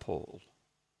sustained Paul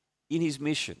in his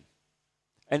mission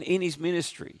and in his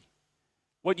ministry.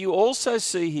 What you also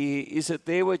see here is that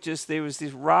there was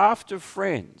this raft of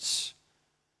friends,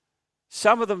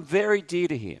 some of them very dear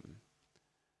to him,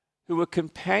 who were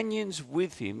companions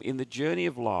with him in the journey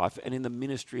of life and in the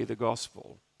ministry of the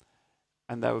gospel.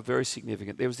 And they were very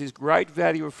significant. There was this great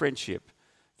value of friendship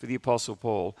for the Apostle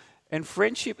Paul. And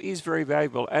friendship is very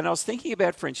valuable. And I was thinking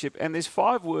about friendship, and there's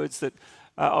 5 words that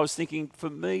I was thinking, for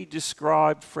me,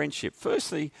 describe friendship.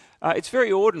 Firstly, it's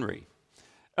very ordinary.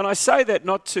 And I say that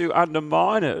not to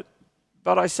undermine it,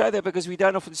 but I say that because we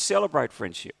don't often celebrate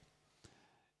friendship.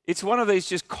 It's one of these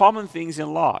just common things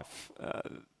in life.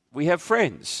 We have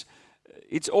friends.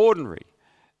 It's ordinary.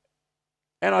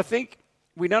 And I think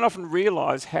we don't often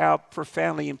realise how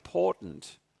profoundly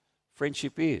important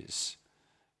friendship is,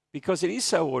 because it is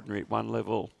so ordinary at one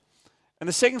level. And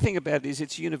the second thing about it is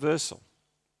it's universal.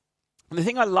 And the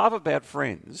thing I love about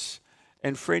friends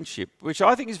and friendship, which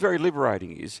I think is very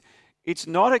liberating, is it's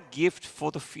not a gift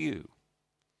for the few.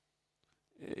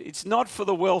 It's not for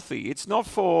the wealthy. It's not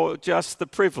for just the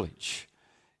privileged.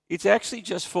 It's actually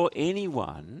just for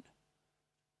anyone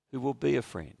who will be a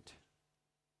friend,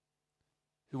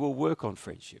 who will work on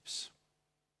friendships.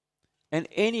 And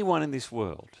anyone in this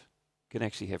world can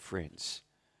actually have friends.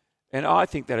 And I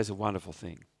think that is a wonderful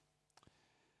thing.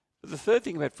 But the third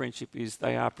thing about friendship is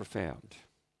they are profound.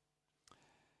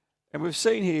 And we've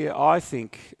seen here, I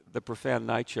think, the profound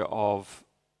nature of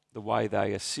the way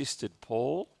they assisted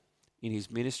Paul in his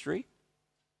ministry.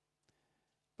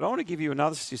 But I want to give you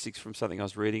another statistics from something I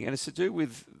was reading, and it's to do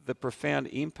with the profound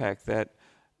impact that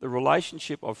the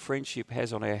relationship of friendship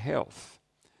has on our health.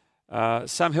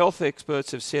 Some health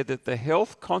experts have said that the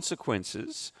health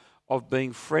consequences of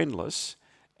being friendless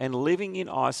and living in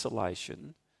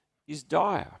isolation is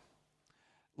dire.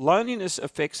 Loneliness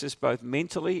affects us both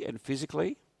mentally and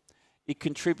physically. It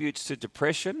contributes to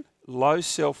depression, low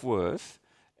self-worth,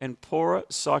 and poorer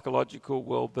psychological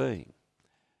well-being.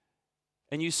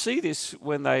 And you see this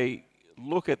when they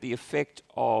look at the effect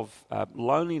of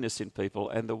loneliness in people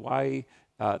and the way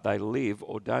they live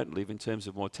or don't live in terms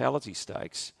of mortality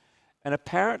stakes. And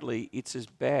apparently it's as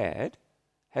bad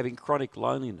having chronic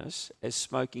loneliness as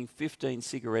smoking 15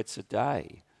 cigarettes a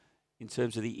day in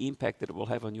terms of the impact that it will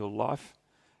have on your life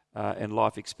and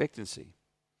life expectancy.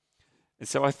 And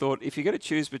so I thought, if you're going to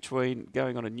choose between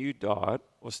going on a new diet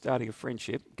or starting a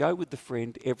friendship, go with the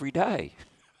friend every day.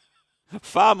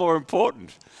 Far more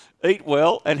important. Eat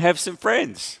well and have some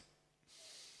friends.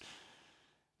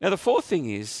 Now, the fourth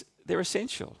thing is they're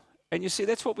essential. And you see,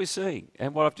 that's what we're seeing.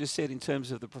 And what I've just said in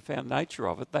terms of the profound nature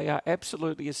of it, they are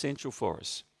absolutely essential for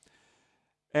us.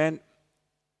 And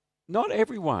not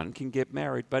everyone can get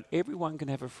married, but everyone can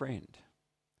have a friend.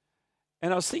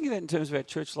 And I was thinking that in terms of our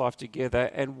church life together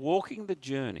and walking the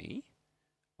journey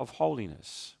of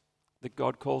holiness that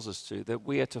God calls us to, that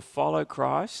we are to follow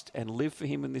Christ and live for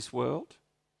him in this world.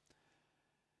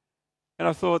 And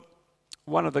I thought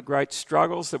one of the great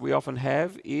struggles that we often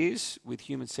have is with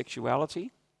human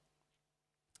sexuality.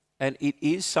 And it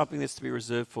is something that's to be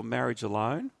reserved for marriage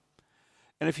alone.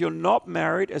 And if you're not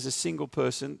married as a single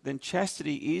person, then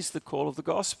chastity is the call of the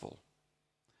gospel.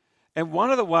 And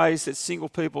one of the ways that single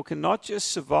people can not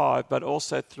just survive but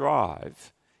also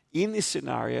thrive in this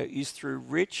scenario is through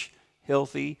rich,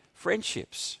 healthy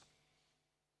friendships.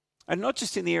 And not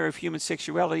just in the area of human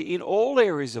sexuality, in all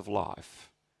areas of life.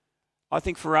 I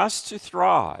think for us to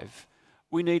thrive,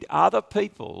 we need other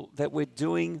people that we're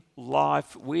doing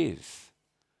life with.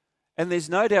 And there's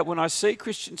no doubt when I see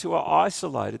Christians who are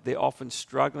isolated, they're often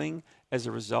struggling as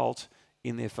a result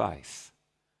in their faith.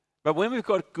 But when we've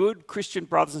got good Christian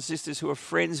brothers and sisters who are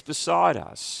friends beside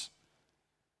us,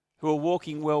 who are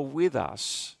walking well with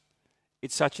us,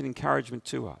 it's such an encouragement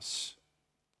to us.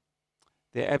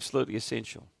 They're absolutely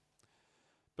essential.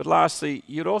 But lastly,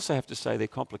 you'd also have to say they're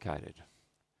complicated.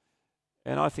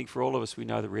 And I think for all of us, we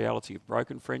know the reality of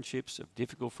broken friendships, of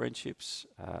difficult friendships,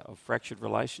 of fractured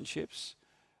relationships.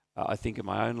 I think in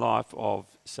my own life of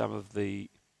some of the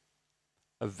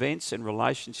events and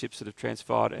relationships that have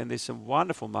transpired, and there's some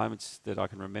wonderful moments that I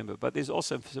can remember, but there's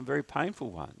also some very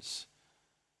painful ones.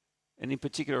 And in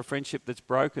particular, a friendship that's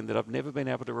broken that I've never been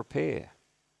able to repair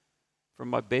from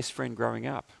my best friend growing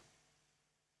up.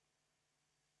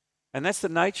 And that's the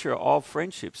nature of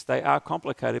friendships. They are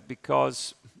complicated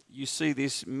because you see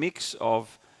this mix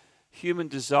of human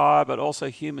desire but also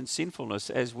human sinfulness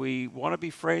as we want to be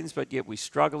friends but yet we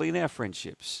struggle in our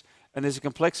friendships. And there's a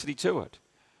complexity to it.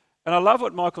 And I love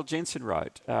what Michael Jensen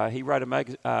wrote. He wrote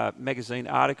a magazine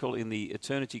article in the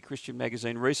Eternity Christian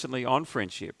magazine recently on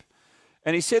friendship.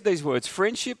 And he said these words: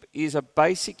 "Friendship is a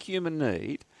basic human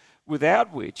need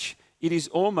without which it is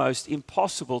almost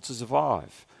impossible to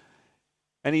survive."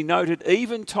 And he noted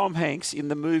even Tom Hanks in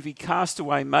the movie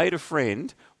Castaway made a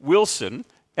friend, Wilson,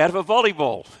 out of a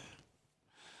volleyball.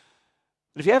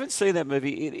 If you haven't seen that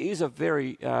movie, it is a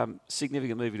very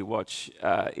significant movie to watch.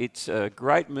 It's a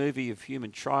great movie of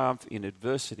human triumph in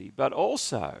adversity, but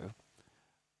also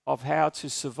of how to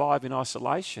survive in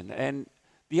isolation. And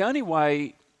the only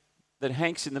way that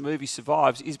Hanks in the movie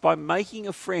survives is by making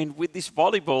a friend with this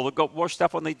volleyball that got washed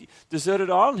up on the deserted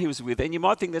island he was with. And you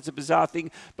might think that's a bizarre thing,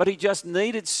 but he just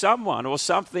needed someone or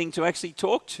something to actually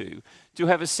talk to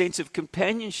have a sense of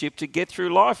companionship to get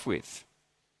through life with.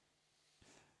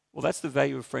 Well, that's the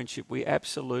value of friendship. We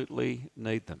absolutely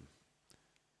need them.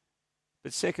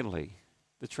 But secondly,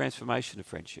 the transformation of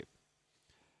friendship.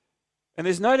 And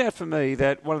there's no doubt for me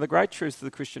that one of the great truths of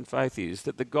the Christian faith is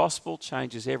that the gospel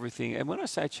changes everything. And when I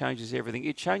say changes everything,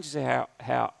 it changes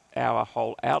how our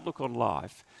whole outlook on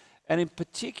life. And in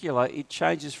particular, it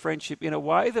changes friendship in a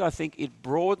way that I think it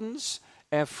broadens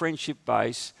our friendship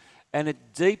base and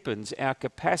it deepens our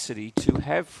capacity to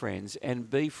have friends and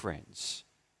be friends.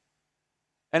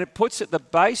 And it puts at the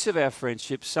base of our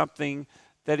friendship something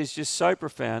that is just so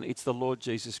profound. It's the Lord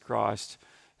Jesus Christ,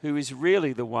 who is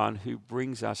really the one who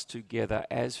brings us together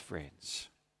as friends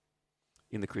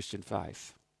in the Christian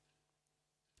faith.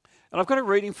 And I've got a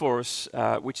reading for us,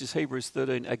 which is Hebrews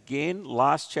 13. Again,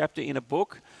 last chapter in a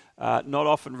book, not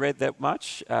often read that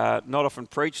much, not often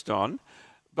preached on,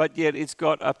 but yet it's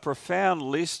got a profound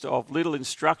list of little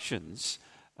instructions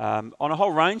on a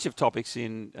whole range of topics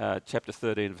in chapter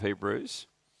 13 of Hebrews.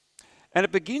 And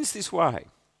it begins this way: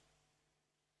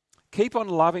 keep on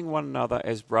loving one another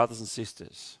as brothers and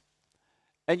sisters.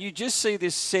 And you just see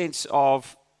this sense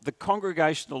of the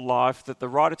congregational life that the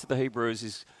writer to the Hebrews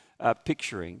is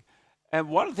picturing. And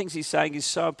one of the things he's saying is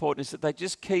so important is that they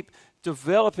just keep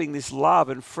developing this love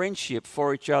and friendship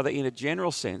for each other in a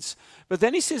general sense. But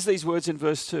then he says these words in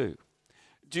verse 2.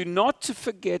 Do not to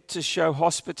forget to show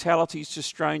hospitality to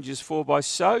strangers, for by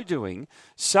so doing,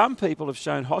 some people have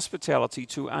shown hospitality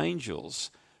to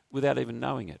angels without even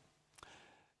knowing it.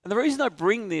 And the reason I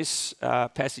bring this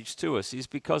passage to us is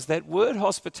because that word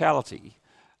hospitality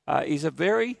is a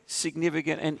very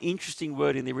significant and interesting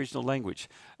word in the original language.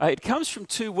 It comes from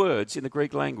two words in the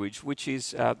Greek language, which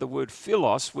is the word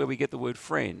philos, where we get the word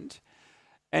friend,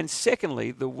 and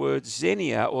secondly, the word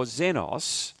xenia or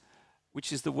xenos,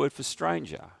 which is the word for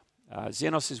stranger.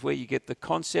 Xenos is where you get the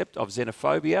concept of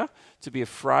xenophobia, to be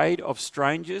afraid of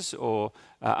strangers or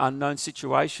unknown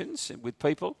situations with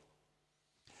people.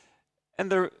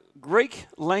 And the Greek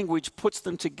language puts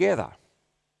them together.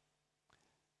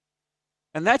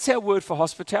 And that's our word for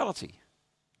hospitality.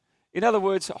 In other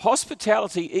words,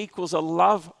 hospitality equals a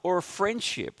love or a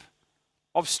friendship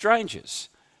of strangers.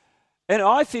 And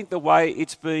I think the way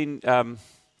it's been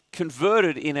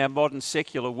converted in our modern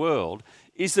secular world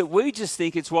is that we just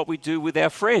think it's what we do with our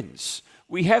friends.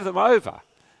 We have them over.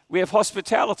 We have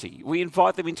hospitality. We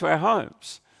invite them into our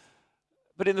homes.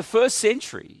 But in the first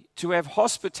century, to have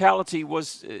hospitality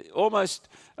was almost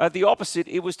the opposite.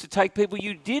 It was to take people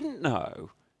you didn't know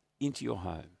into your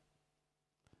home.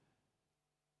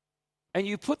 And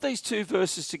you put these two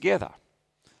verses together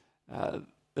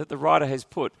that the writer has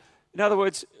put. In other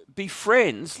words, be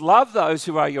friends, love those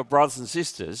who are your brothers and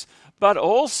sisters, but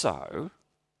also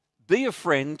be a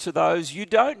friend to those you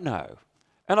don't know.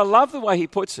 And I love the way he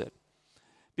puts it,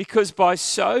 because by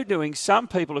so doing, some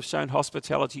people have shown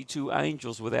hospitality to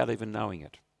angels without even knowing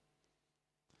it.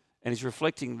 And he's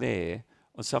reflecting there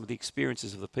on some of the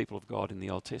experiences of the people of God in the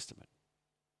Old Testament.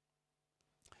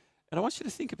 And I want you to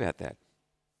think about that.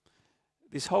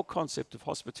 This whole concept of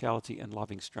hospitality and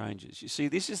loving strangers. You see,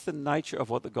 this is the nature of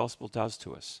what the gospel does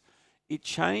to us. It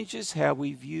changes how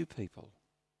we view people.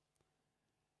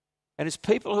 And as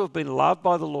people who have been loved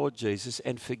by the Lord Jesus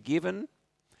and forgiven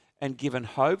and given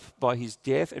hope by his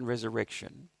death and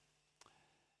resurrection,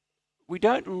 we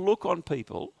don't look on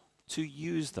people to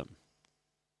use them.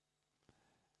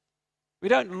 We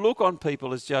don't look on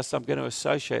people as just, I'm going to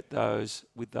associate those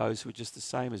with those who are just the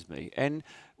same as me. And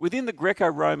within the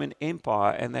Greco-Roman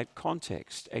Empire and that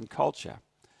context and culture,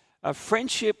 a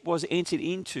friendship was entered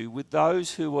into with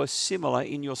those who were similar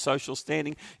in your social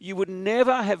standing. You would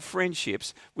never have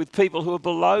friendships with people who are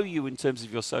below you in terms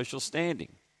of your social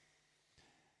standing.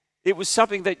 It was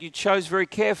something that you chose very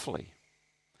carefully.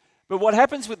 But what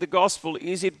happens with the gospel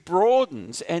is it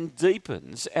broadens and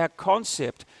deepens our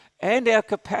concept and our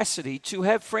capacity to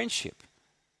have friendship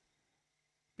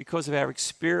because of our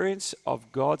experience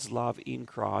of God's love in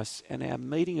Christ and our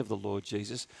meeting of the Lord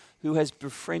Jesus, who has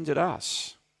befriended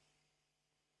us.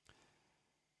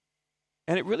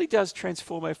 And it really does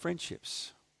transform our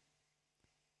friendships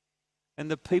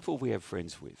and the people we have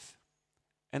friends with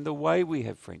and the way we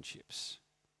have friendships.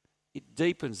 It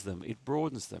deepens them, it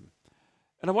broadens them.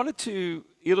 And I wanted to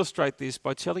illustrate this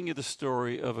by telling you the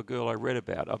story of a girl I read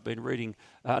about. I've been reading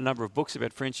a number of books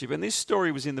about friendship, and this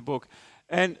story was in the book.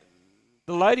 And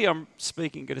the lady I'm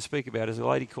going to speak about is a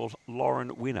lady called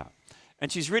Lauren Winner.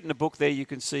 And she's written a book there you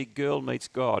can see, Girl Meets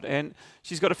God. And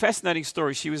she's got a fascinating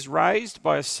story. She was raised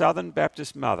by a Southern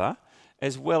Baptist mother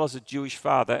as well as a Jewish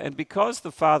father. And because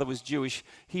the father was Jewish,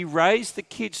 he raised the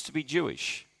kids to be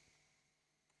Jewish.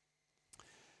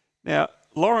 Now,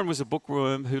 Lauren was a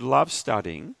bookworm who loved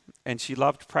studying, and she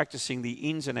loved practicing the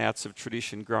ins and outs of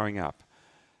tradition growing up.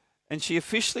 And she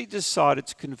officially decided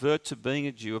to convert to being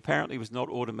a Jew. Apparently it was not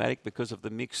automatic because of the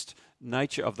mixed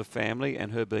nature of the family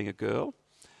and her being a girl.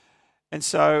 And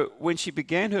so when she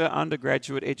began her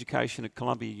undergraduate education at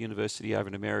Columbia University over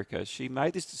in America, she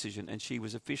made this decision and she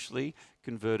was officially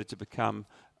converted to become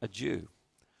a Jew.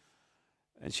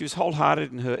 And she was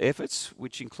wholehearted in her efforts,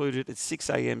 which included at 6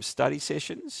 a.m. study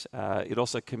sessions. It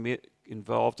also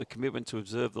involved a commitment to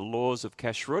observe the laws of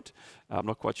kashrut. I'm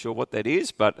not quite sure what that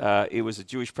is, but it was a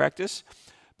Jewish practice.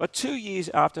 But 2 years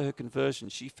after her conversion,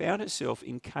 she found herself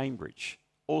in Cambridge,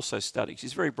 also studying.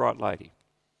 She's a very bright lady.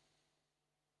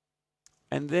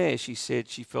 And there, she said,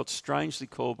 she felt strangely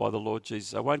called by the Lord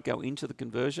Jesus. I won't go into the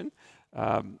conversion,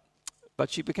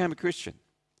 but she became a Christian.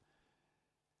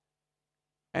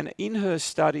 And in her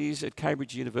studies at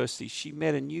Cambridge University, she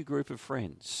met a new group of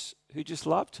friends who just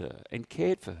loved her and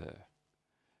cared for her.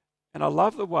 And I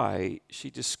love the way she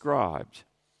described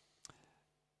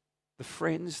the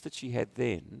friends that she had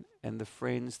then and the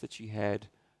friends that she had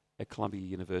at Columbia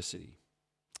University.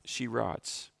 She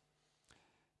writes,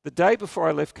 "The day before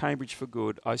I left Cambridge for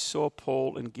good, I saw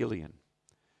Paul and Gillian,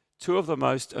 two of the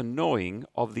most annoying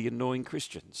of the annoying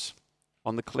Christians,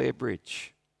 on the Clare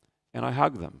Bridge, and I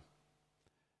hugged them.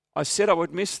 I said I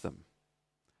would miss them.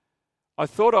 I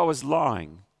thought I was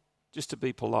lying just to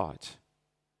be polite,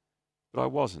 but I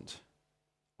wasn't.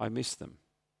 I miss them.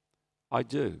 I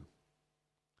do.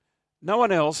 No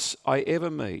one else I ever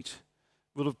meet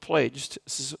will have pledged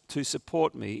to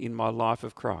support me in my life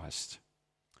of Christ,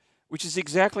 which is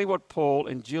exactly what Paul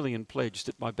and Gillian pledged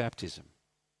at my baptism.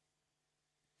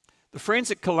 The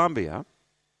friends at Columbia,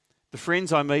 the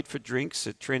friends I meet for drinks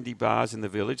at trendy bars in the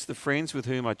village, the friends with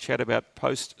whom I chat about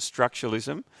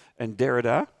post-structuralism and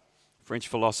Derrida, French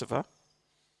philosopher,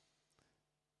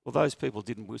 well, those people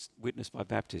didn't witness my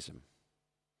baptism.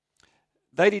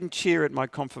 They didn't cheer at my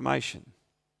confirmation.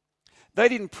 They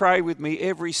didn't pray with me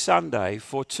every Sunday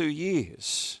for 2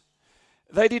 years.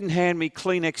 They didn't hand me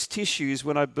Kleenex tissues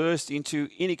when I burst into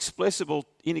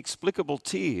inexplicable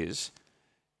tears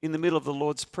in the middle of the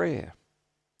Lord's Prayer.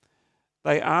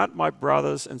 They aren't my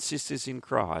brothers and sisters in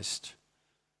Christ.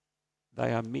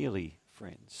 They are merely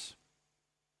friends."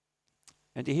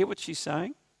 And do you hear what she's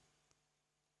saying?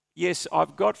 Yes,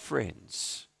 I've got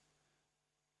friends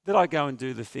that I go and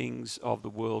do the things of the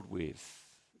world with,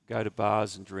 go to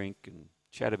bars and drink and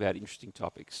chat about interesting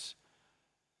topics.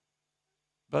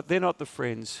 But they're not the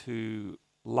friends who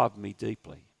love me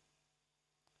deeply,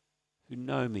 who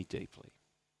know me deeply,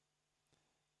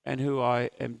 and who I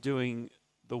am doing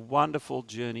the wonderful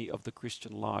journey of the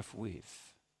Christian life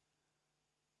with.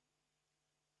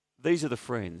 These are the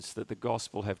friends that the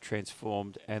gospel have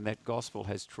transformed, and that gospel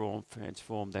has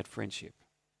transformed that friendship.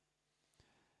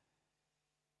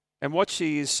 And what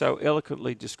she is so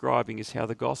eloquently describing is how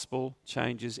the gospel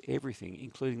changes everything,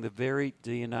 including the very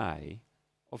DNA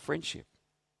of friendship.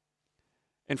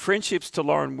 And friendships to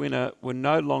Lauren Winner were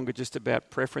no longer just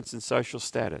about preference and social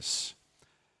status,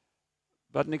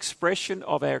 but an expression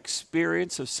of our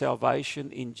experience of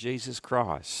salvation in Jesus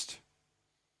Christ.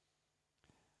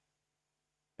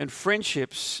 And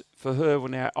friendships for her were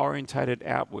now orientated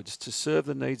outwards to serve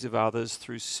the needs of others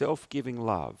through self-giving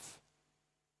love,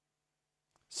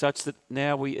 such that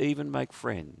now we even make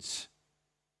friends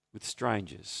with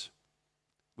strangers,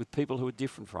 with people who are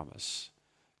different from us,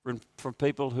 from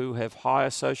people who have higher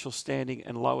social standing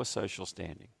and lower social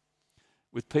standing,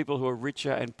 with people who are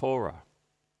richer and poorer,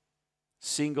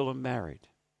 single and married.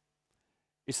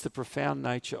 It's the profound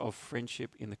nature of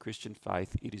friendship in the Christian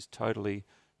faith. It is totally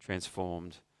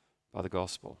transformed by the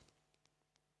gospel.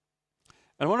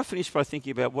 And I want to finish by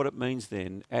thinking about what it means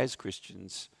then, as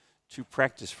Christians, to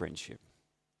practice friendship.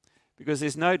 Because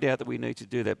there's no doubt that we need to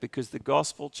do that, because the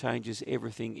gospel changes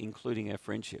everything, including our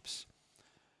friendships.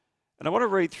 And I want to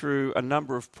read through a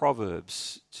number of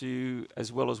proverbs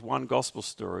as well as one gospel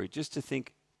story, just to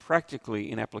think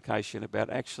practically in application about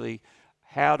actually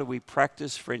how do we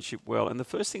practice friendship well. And the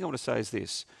first thing I want to say is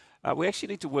this. We actually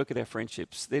need to work at our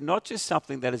friendships. They're not just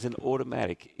something that is an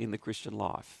automatic in the Christian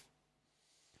life.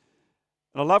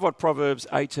 And I love what Proverbs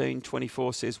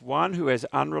 18:24 says, one who has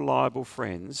unreliable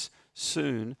friends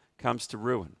soon comes to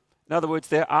ruin. In other words,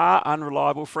 there are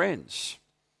unreliable friends.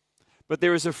 But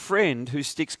there is a friend who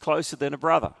sticks closer than a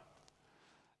brother.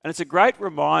 And it's a great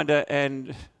reminder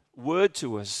and word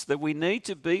to us that we need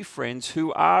to be friends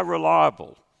who are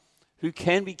reliable, who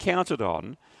can be counted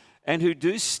on, and who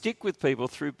do stick with people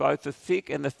through both the thick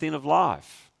and the thin of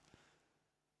life,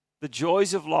 the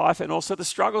joys of life and also the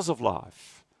struggles of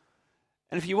life.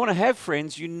 And if you want to have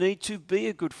friends, you need to be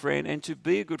a good friend. And to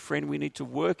be a good friend, we need to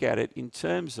work at it in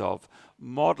terms of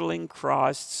modeling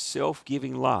Christ's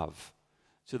self-giving love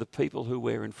to the people who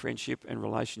we're in friendship and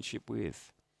relationship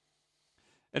with.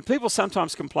 And people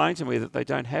sometimes complain to me that they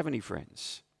don't have any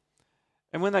friends.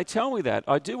 And when they tell me that,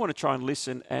 I do want to try and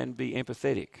listen and be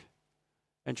empathetic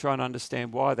and try and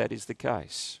understand why that is the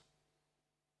case.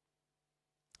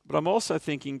 But I'm also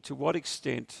thinking, to what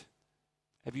extent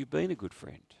have you been a good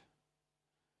friend?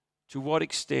 To what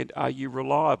extent are you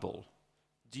reliable?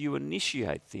 Do you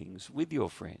initiate things with your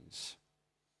friends?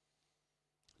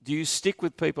 Do you stick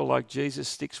with people like Jesus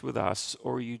sticks with us,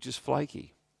 or are you just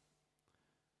flaky?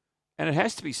 And it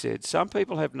has to be said, some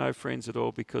people have no friends at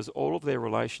all because all of their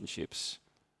relationships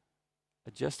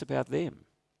are just about them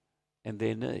and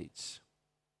their needs.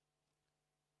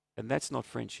 And that's not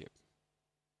friendship.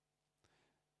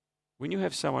 When you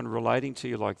have someone relating to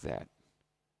you like that,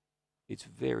 it's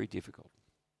very difficult.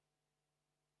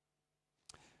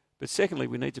 But secondly,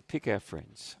 we need to pick our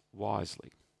friends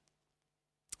wisely.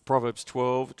 Proverbs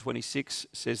 12:26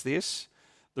 says this,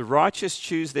 the righteous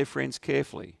choose their friends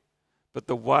carefully, but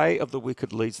the way of the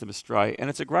wicked leads them astray.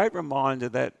 And it's a great reminder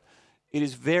that it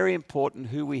is very important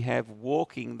who we have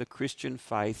walking the Christian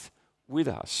faith with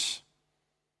us.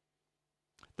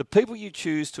 The people you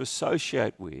choose to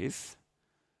associate with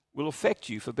will affect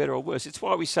you for better or worse. It's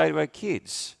why we say to our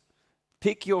kids,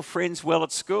 pick your friends well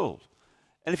at school.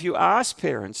 And if you ask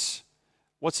parents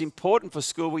what's important for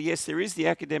school, well, yes, there is the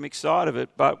academic side of it,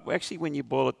 but actually when you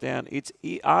boil it down, it's,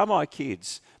 are my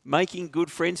kids making good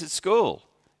friends at school?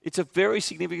 It's a very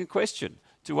significant question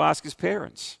to ask as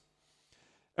parents.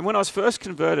 And when I was first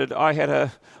converted, I had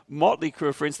a motley crew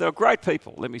of friends. They were great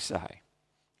people, let me say.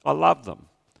 I loved them.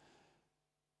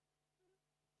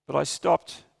 But I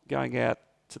stopped going out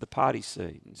to the party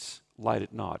scenes late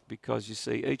at night because, you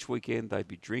see, each weekend they'd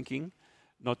be drinking.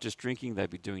 Not just drinking, they'd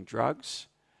be doing drugs.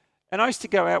 And I used to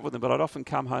go out with them, but I'd often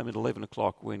come home at 11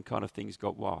 o'clock when kind of things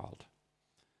got wild.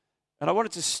 And I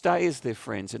wanted to stay as their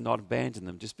friends and not abandon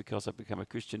them just because I'd become a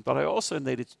Christian. But I also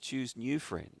needed to choose new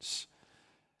friends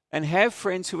and have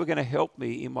friends who were going to help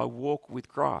me in my walk with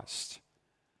Christ.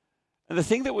 And the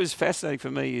thing that was fascinating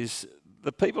for me is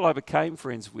the people I became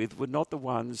friends with were not the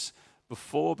ones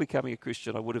before becoming a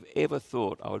Christian I would have ever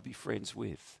thought I would be friends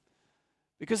with,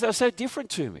 because they were so different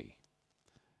to me.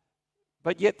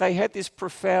 But yet they had this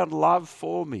profound love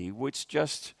for me, which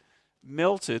just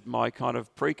melted my kind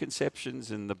of preconceptions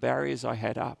and the barriers I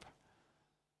had up.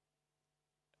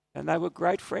 And they were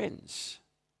great friends.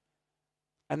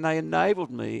 And they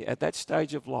enabled me at that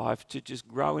stage of life to just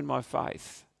grow in my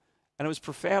faith. And it was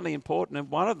profoundly important. And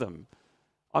one of them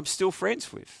I'm still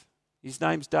friends with. His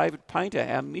name's David Painter,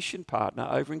 our mission partner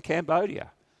over in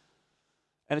Cambodia.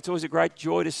 And it's always a great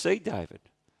joy to see David.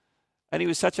 And he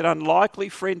was such an unlikely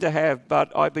friend to have,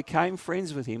 but I became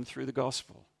friends with him through the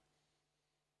gospel.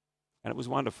 And it was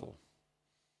wonderful.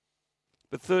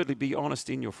 But thirdly, be honest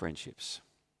in your friendships.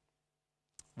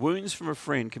 Wounds from a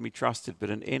friend can be trusted, but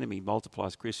an enemy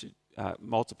multiplies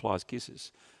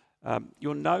kisses.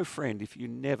 You're no friend if you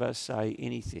never say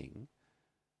anything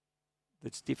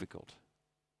that's difficult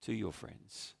to your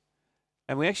friends.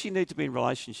 And we actually need to be in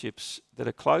relationships that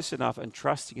are close enough and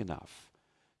trusting enough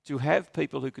to have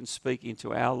people who can speak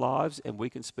into our lives and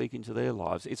we can speak into their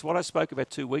lives. It's what I spoke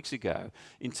about 2 weeks ago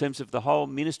in terms of the whole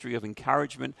ministry of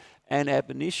encouragement and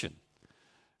admonition.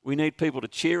 We need people to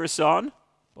cheer us on,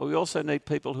 but we also need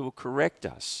people who will correct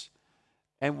us.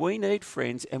 And we need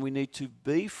friends, and we need to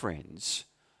be friends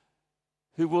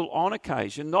who will, on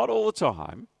occasion, not all the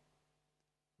time,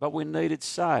 but when needed,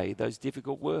 say those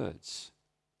difficult words.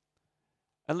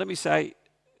 And let me say,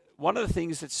 one of the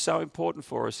things that's so important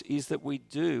for us is that we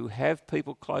do have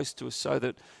people close to us so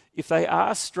that if they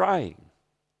are straying,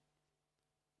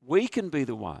 we can be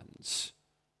the ones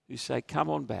who say, come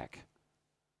on back.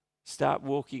 Start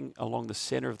walking along the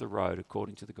centre of the road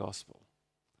according to the gospel.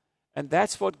 And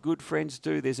that's what good friends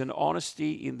do. There's an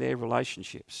honesty in their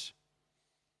relationships.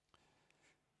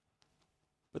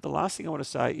 But the last thing I want to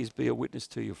say is be a witness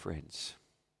to your friends.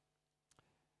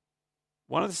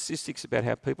 One of the statistics about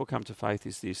how people come to faith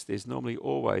is this: there's normally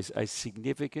always a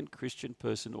significant Christian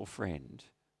person or friend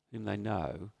whom they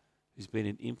know who's been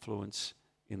an influence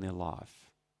in their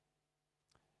life.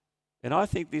 And I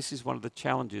think this is one of the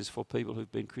challenges for people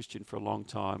who've been Christian for a long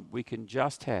time. We can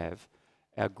just have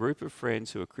our group of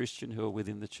friends who are Christian who are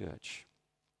within the church.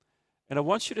 And I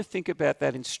want you to think about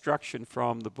that instruction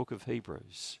from the book of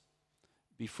Hebrews.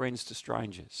 Be friends to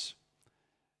strangers.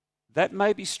 That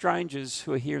may be strangers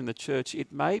who are here in the church.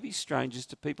 It may be strangers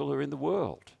to people who are in the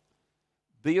world.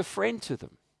 Be a friend to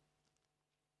them.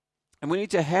 And we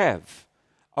need to have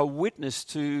a witness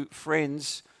to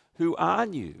friends who are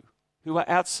new, who are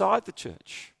outside the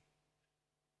church.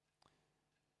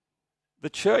 The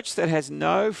church that has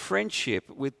no friendship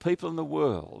with people in the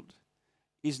world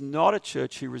is not a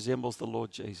church who resembles the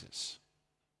Lord Jesus.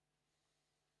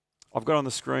 I've got on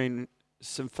the screen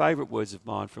some favourite words of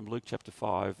mine from Luke chapter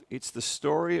 5. It's the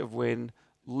story of when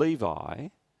Levi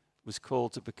was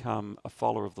called to become a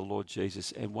follower of the Lord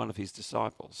Jesus and one of his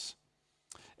disciples.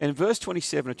 And in verse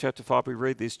 27 of chapter 5, we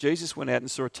read this: Jesus went out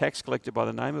and saw a tax collector by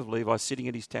the name of Levi sitting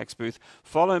at his tax booth.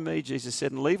 Follow me, Jesus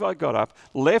said. And Levi got up,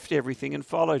 left everything and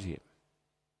followed him.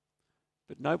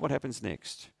 But note what happens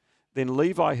next. Then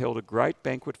Levi held a great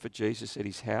banquet for Jesus at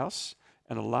his house,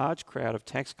 and a large crowd of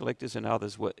tax collectors and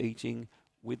others were eating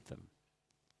with them.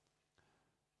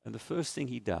 And the first thing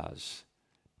he does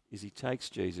is he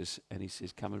takes Jesus and he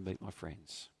says, come and meet my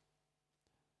friends.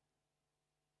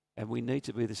 And we need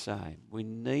to be the same. We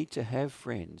need to have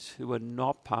friends who are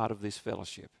not part of this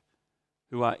fellowship,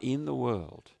 who are in the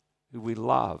world, who we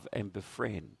love and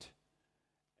befriend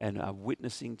and are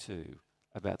witnessing to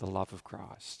about the love of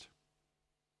Christ.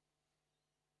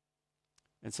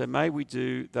 And so may we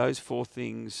do those four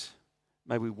things.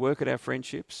 May we work at our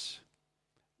friendships.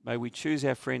 May we choose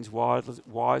our friends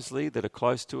wisely that are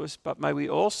close to us, but may we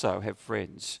also have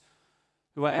friends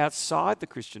who are outside the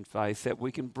Christian faith that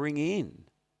we can bring in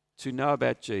to know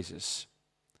about Jesus.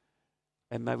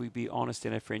 And may we be honest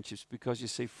in our friendships, because you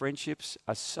see, friendships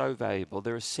are so valuable.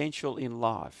 They're essential in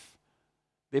life.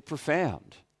 They're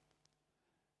profound.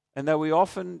 And though we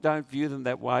often don't view them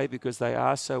that way because they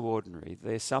are so ordinary,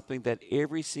 they're something that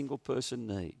every single person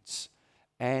needs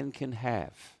and can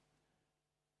have.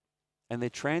 And they're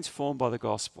transformed by the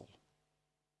gospel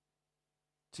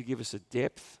to give us a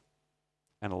depth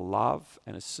and a love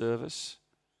and a service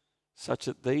such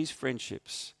that these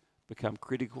friendships become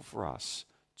critical for us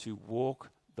to walk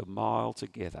the mile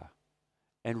together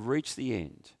and reach the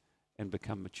end and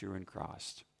become mature in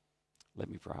Christ. Let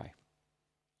me pray.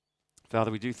 Father,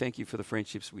 we do thank you for the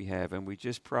friendships we have, and we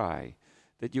just pray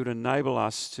that you would enable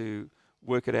us to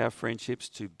work at our friendships,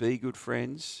 to be good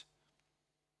friends,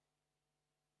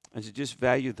 and to just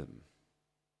value them.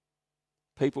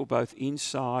 People both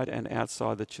inside and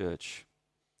outside the church.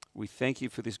 We thank you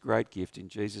for this great gift in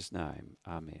Jesus' name.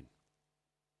 Amen.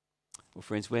 Well,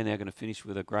 friends, we're now going to finish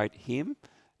with a great hymn.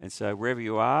 And so wherever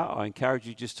you are, I encourage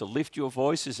you just to lift your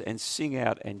voices and sing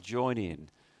out and join in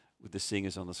with the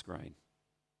singers on the screen.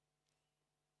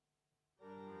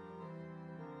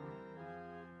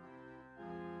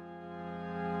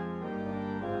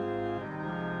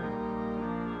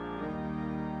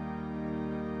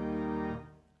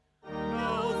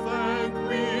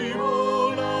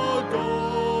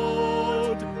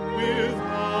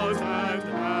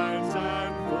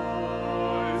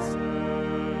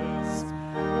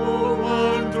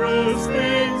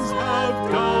 Things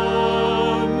have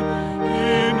done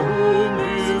in whom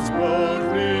His word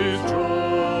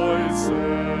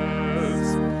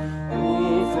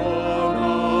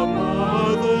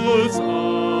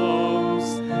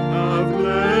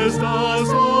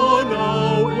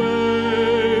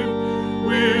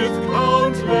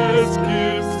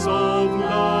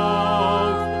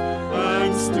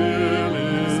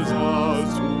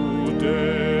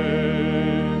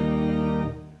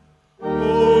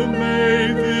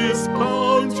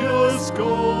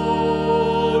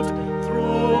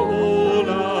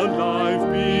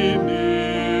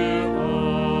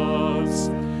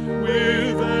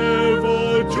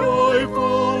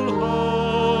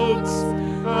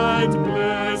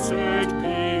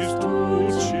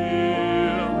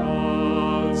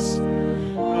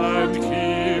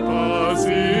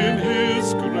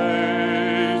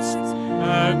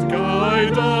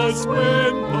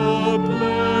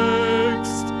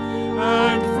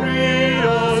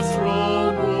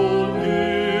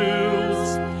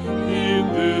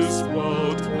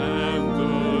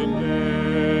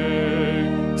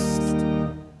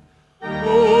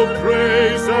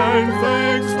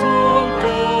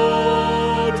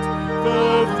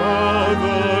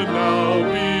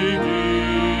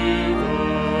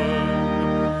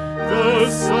the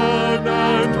Son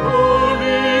and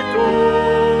Holy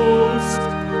Ghost,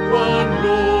 one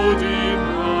Lord in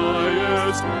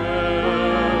highest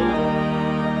heaven,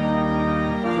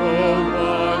 the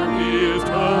one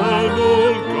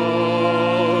eternal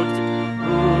God,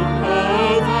 whom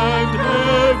earth and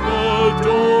heaven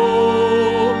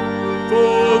adore.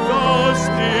 For thus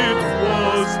it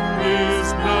was,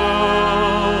 is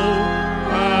now,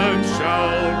 and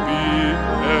shall be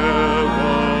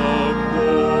evermore.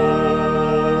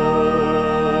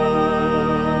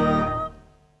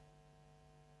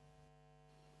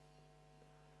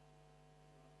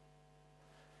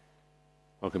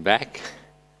 Welcome back.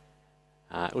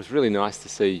 It was really nice to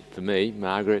see, for me,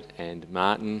 Margaret and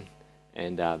Martin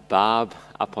and Barb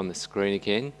up on the screen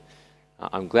again.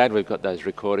 I'm glad we've got those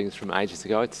recordings from ages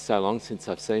ago. It's so long since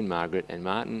I've seen Margaret and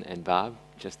Martin and Barb.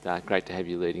 Just great to have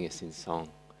you leading us in song.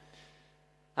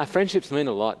 Friendships mean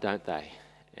a lot, don't they?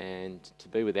 And to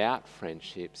be without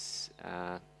friendships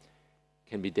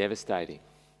can be devastating.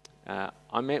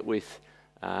 I met with,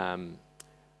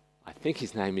 I think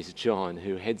his name is John,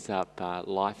 who heads up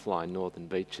Lifeline Northern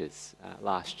Beaches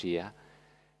last year.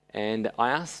 And I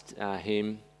asked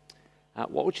him,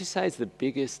 what would you say is the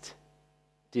biggest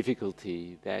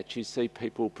difficulty that you see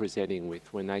people presenting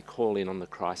with when they call in on the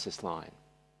crisis line?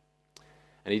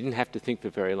 And he didn't have to think for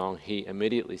very long. He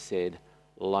immediately said,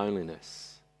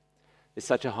 loneliness. There's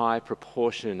such a high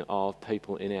proportion of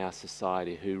people in our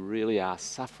society who really are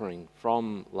suffering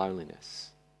from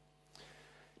loneliness.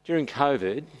 During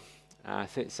COVID,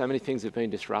 so many things have been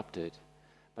disrupted,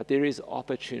 but there is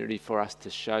opportunity for us to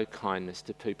show kindness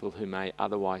to people who may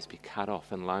otherwise be cut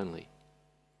off and lonely.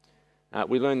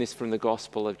 We learn this from the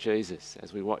gospel of Jesus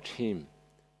as we watch him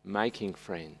making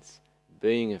friends,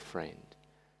 being a friend.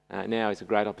 Now is a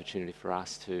great opportunity for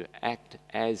us to act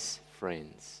as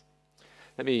friends.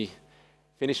 Let me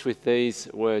finish with these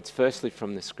words, firstly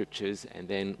from the scriptures and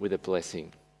then with a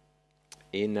blessing.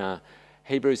 In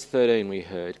Hebrews 13 we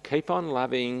heard, keep on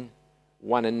loving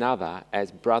one another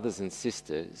as brothers and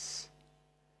sisters,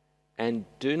 and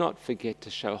do not forget to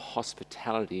show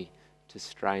hospitality to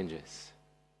strangers.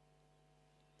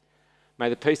 May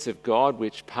the peace of God,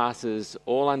 which passes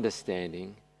all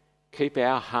understanding, keep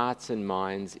our hearts and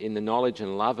minds in the knowledge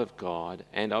and love of God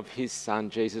and of his Son,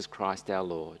 Jesus Christ our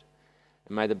Lord.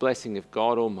 And may the blessing of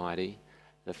God Almighty,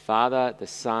 the Father, the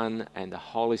Son, and the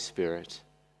Holy Spirit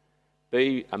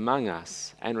be among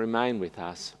us and remain with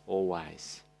us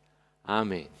always.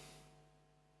 Amen.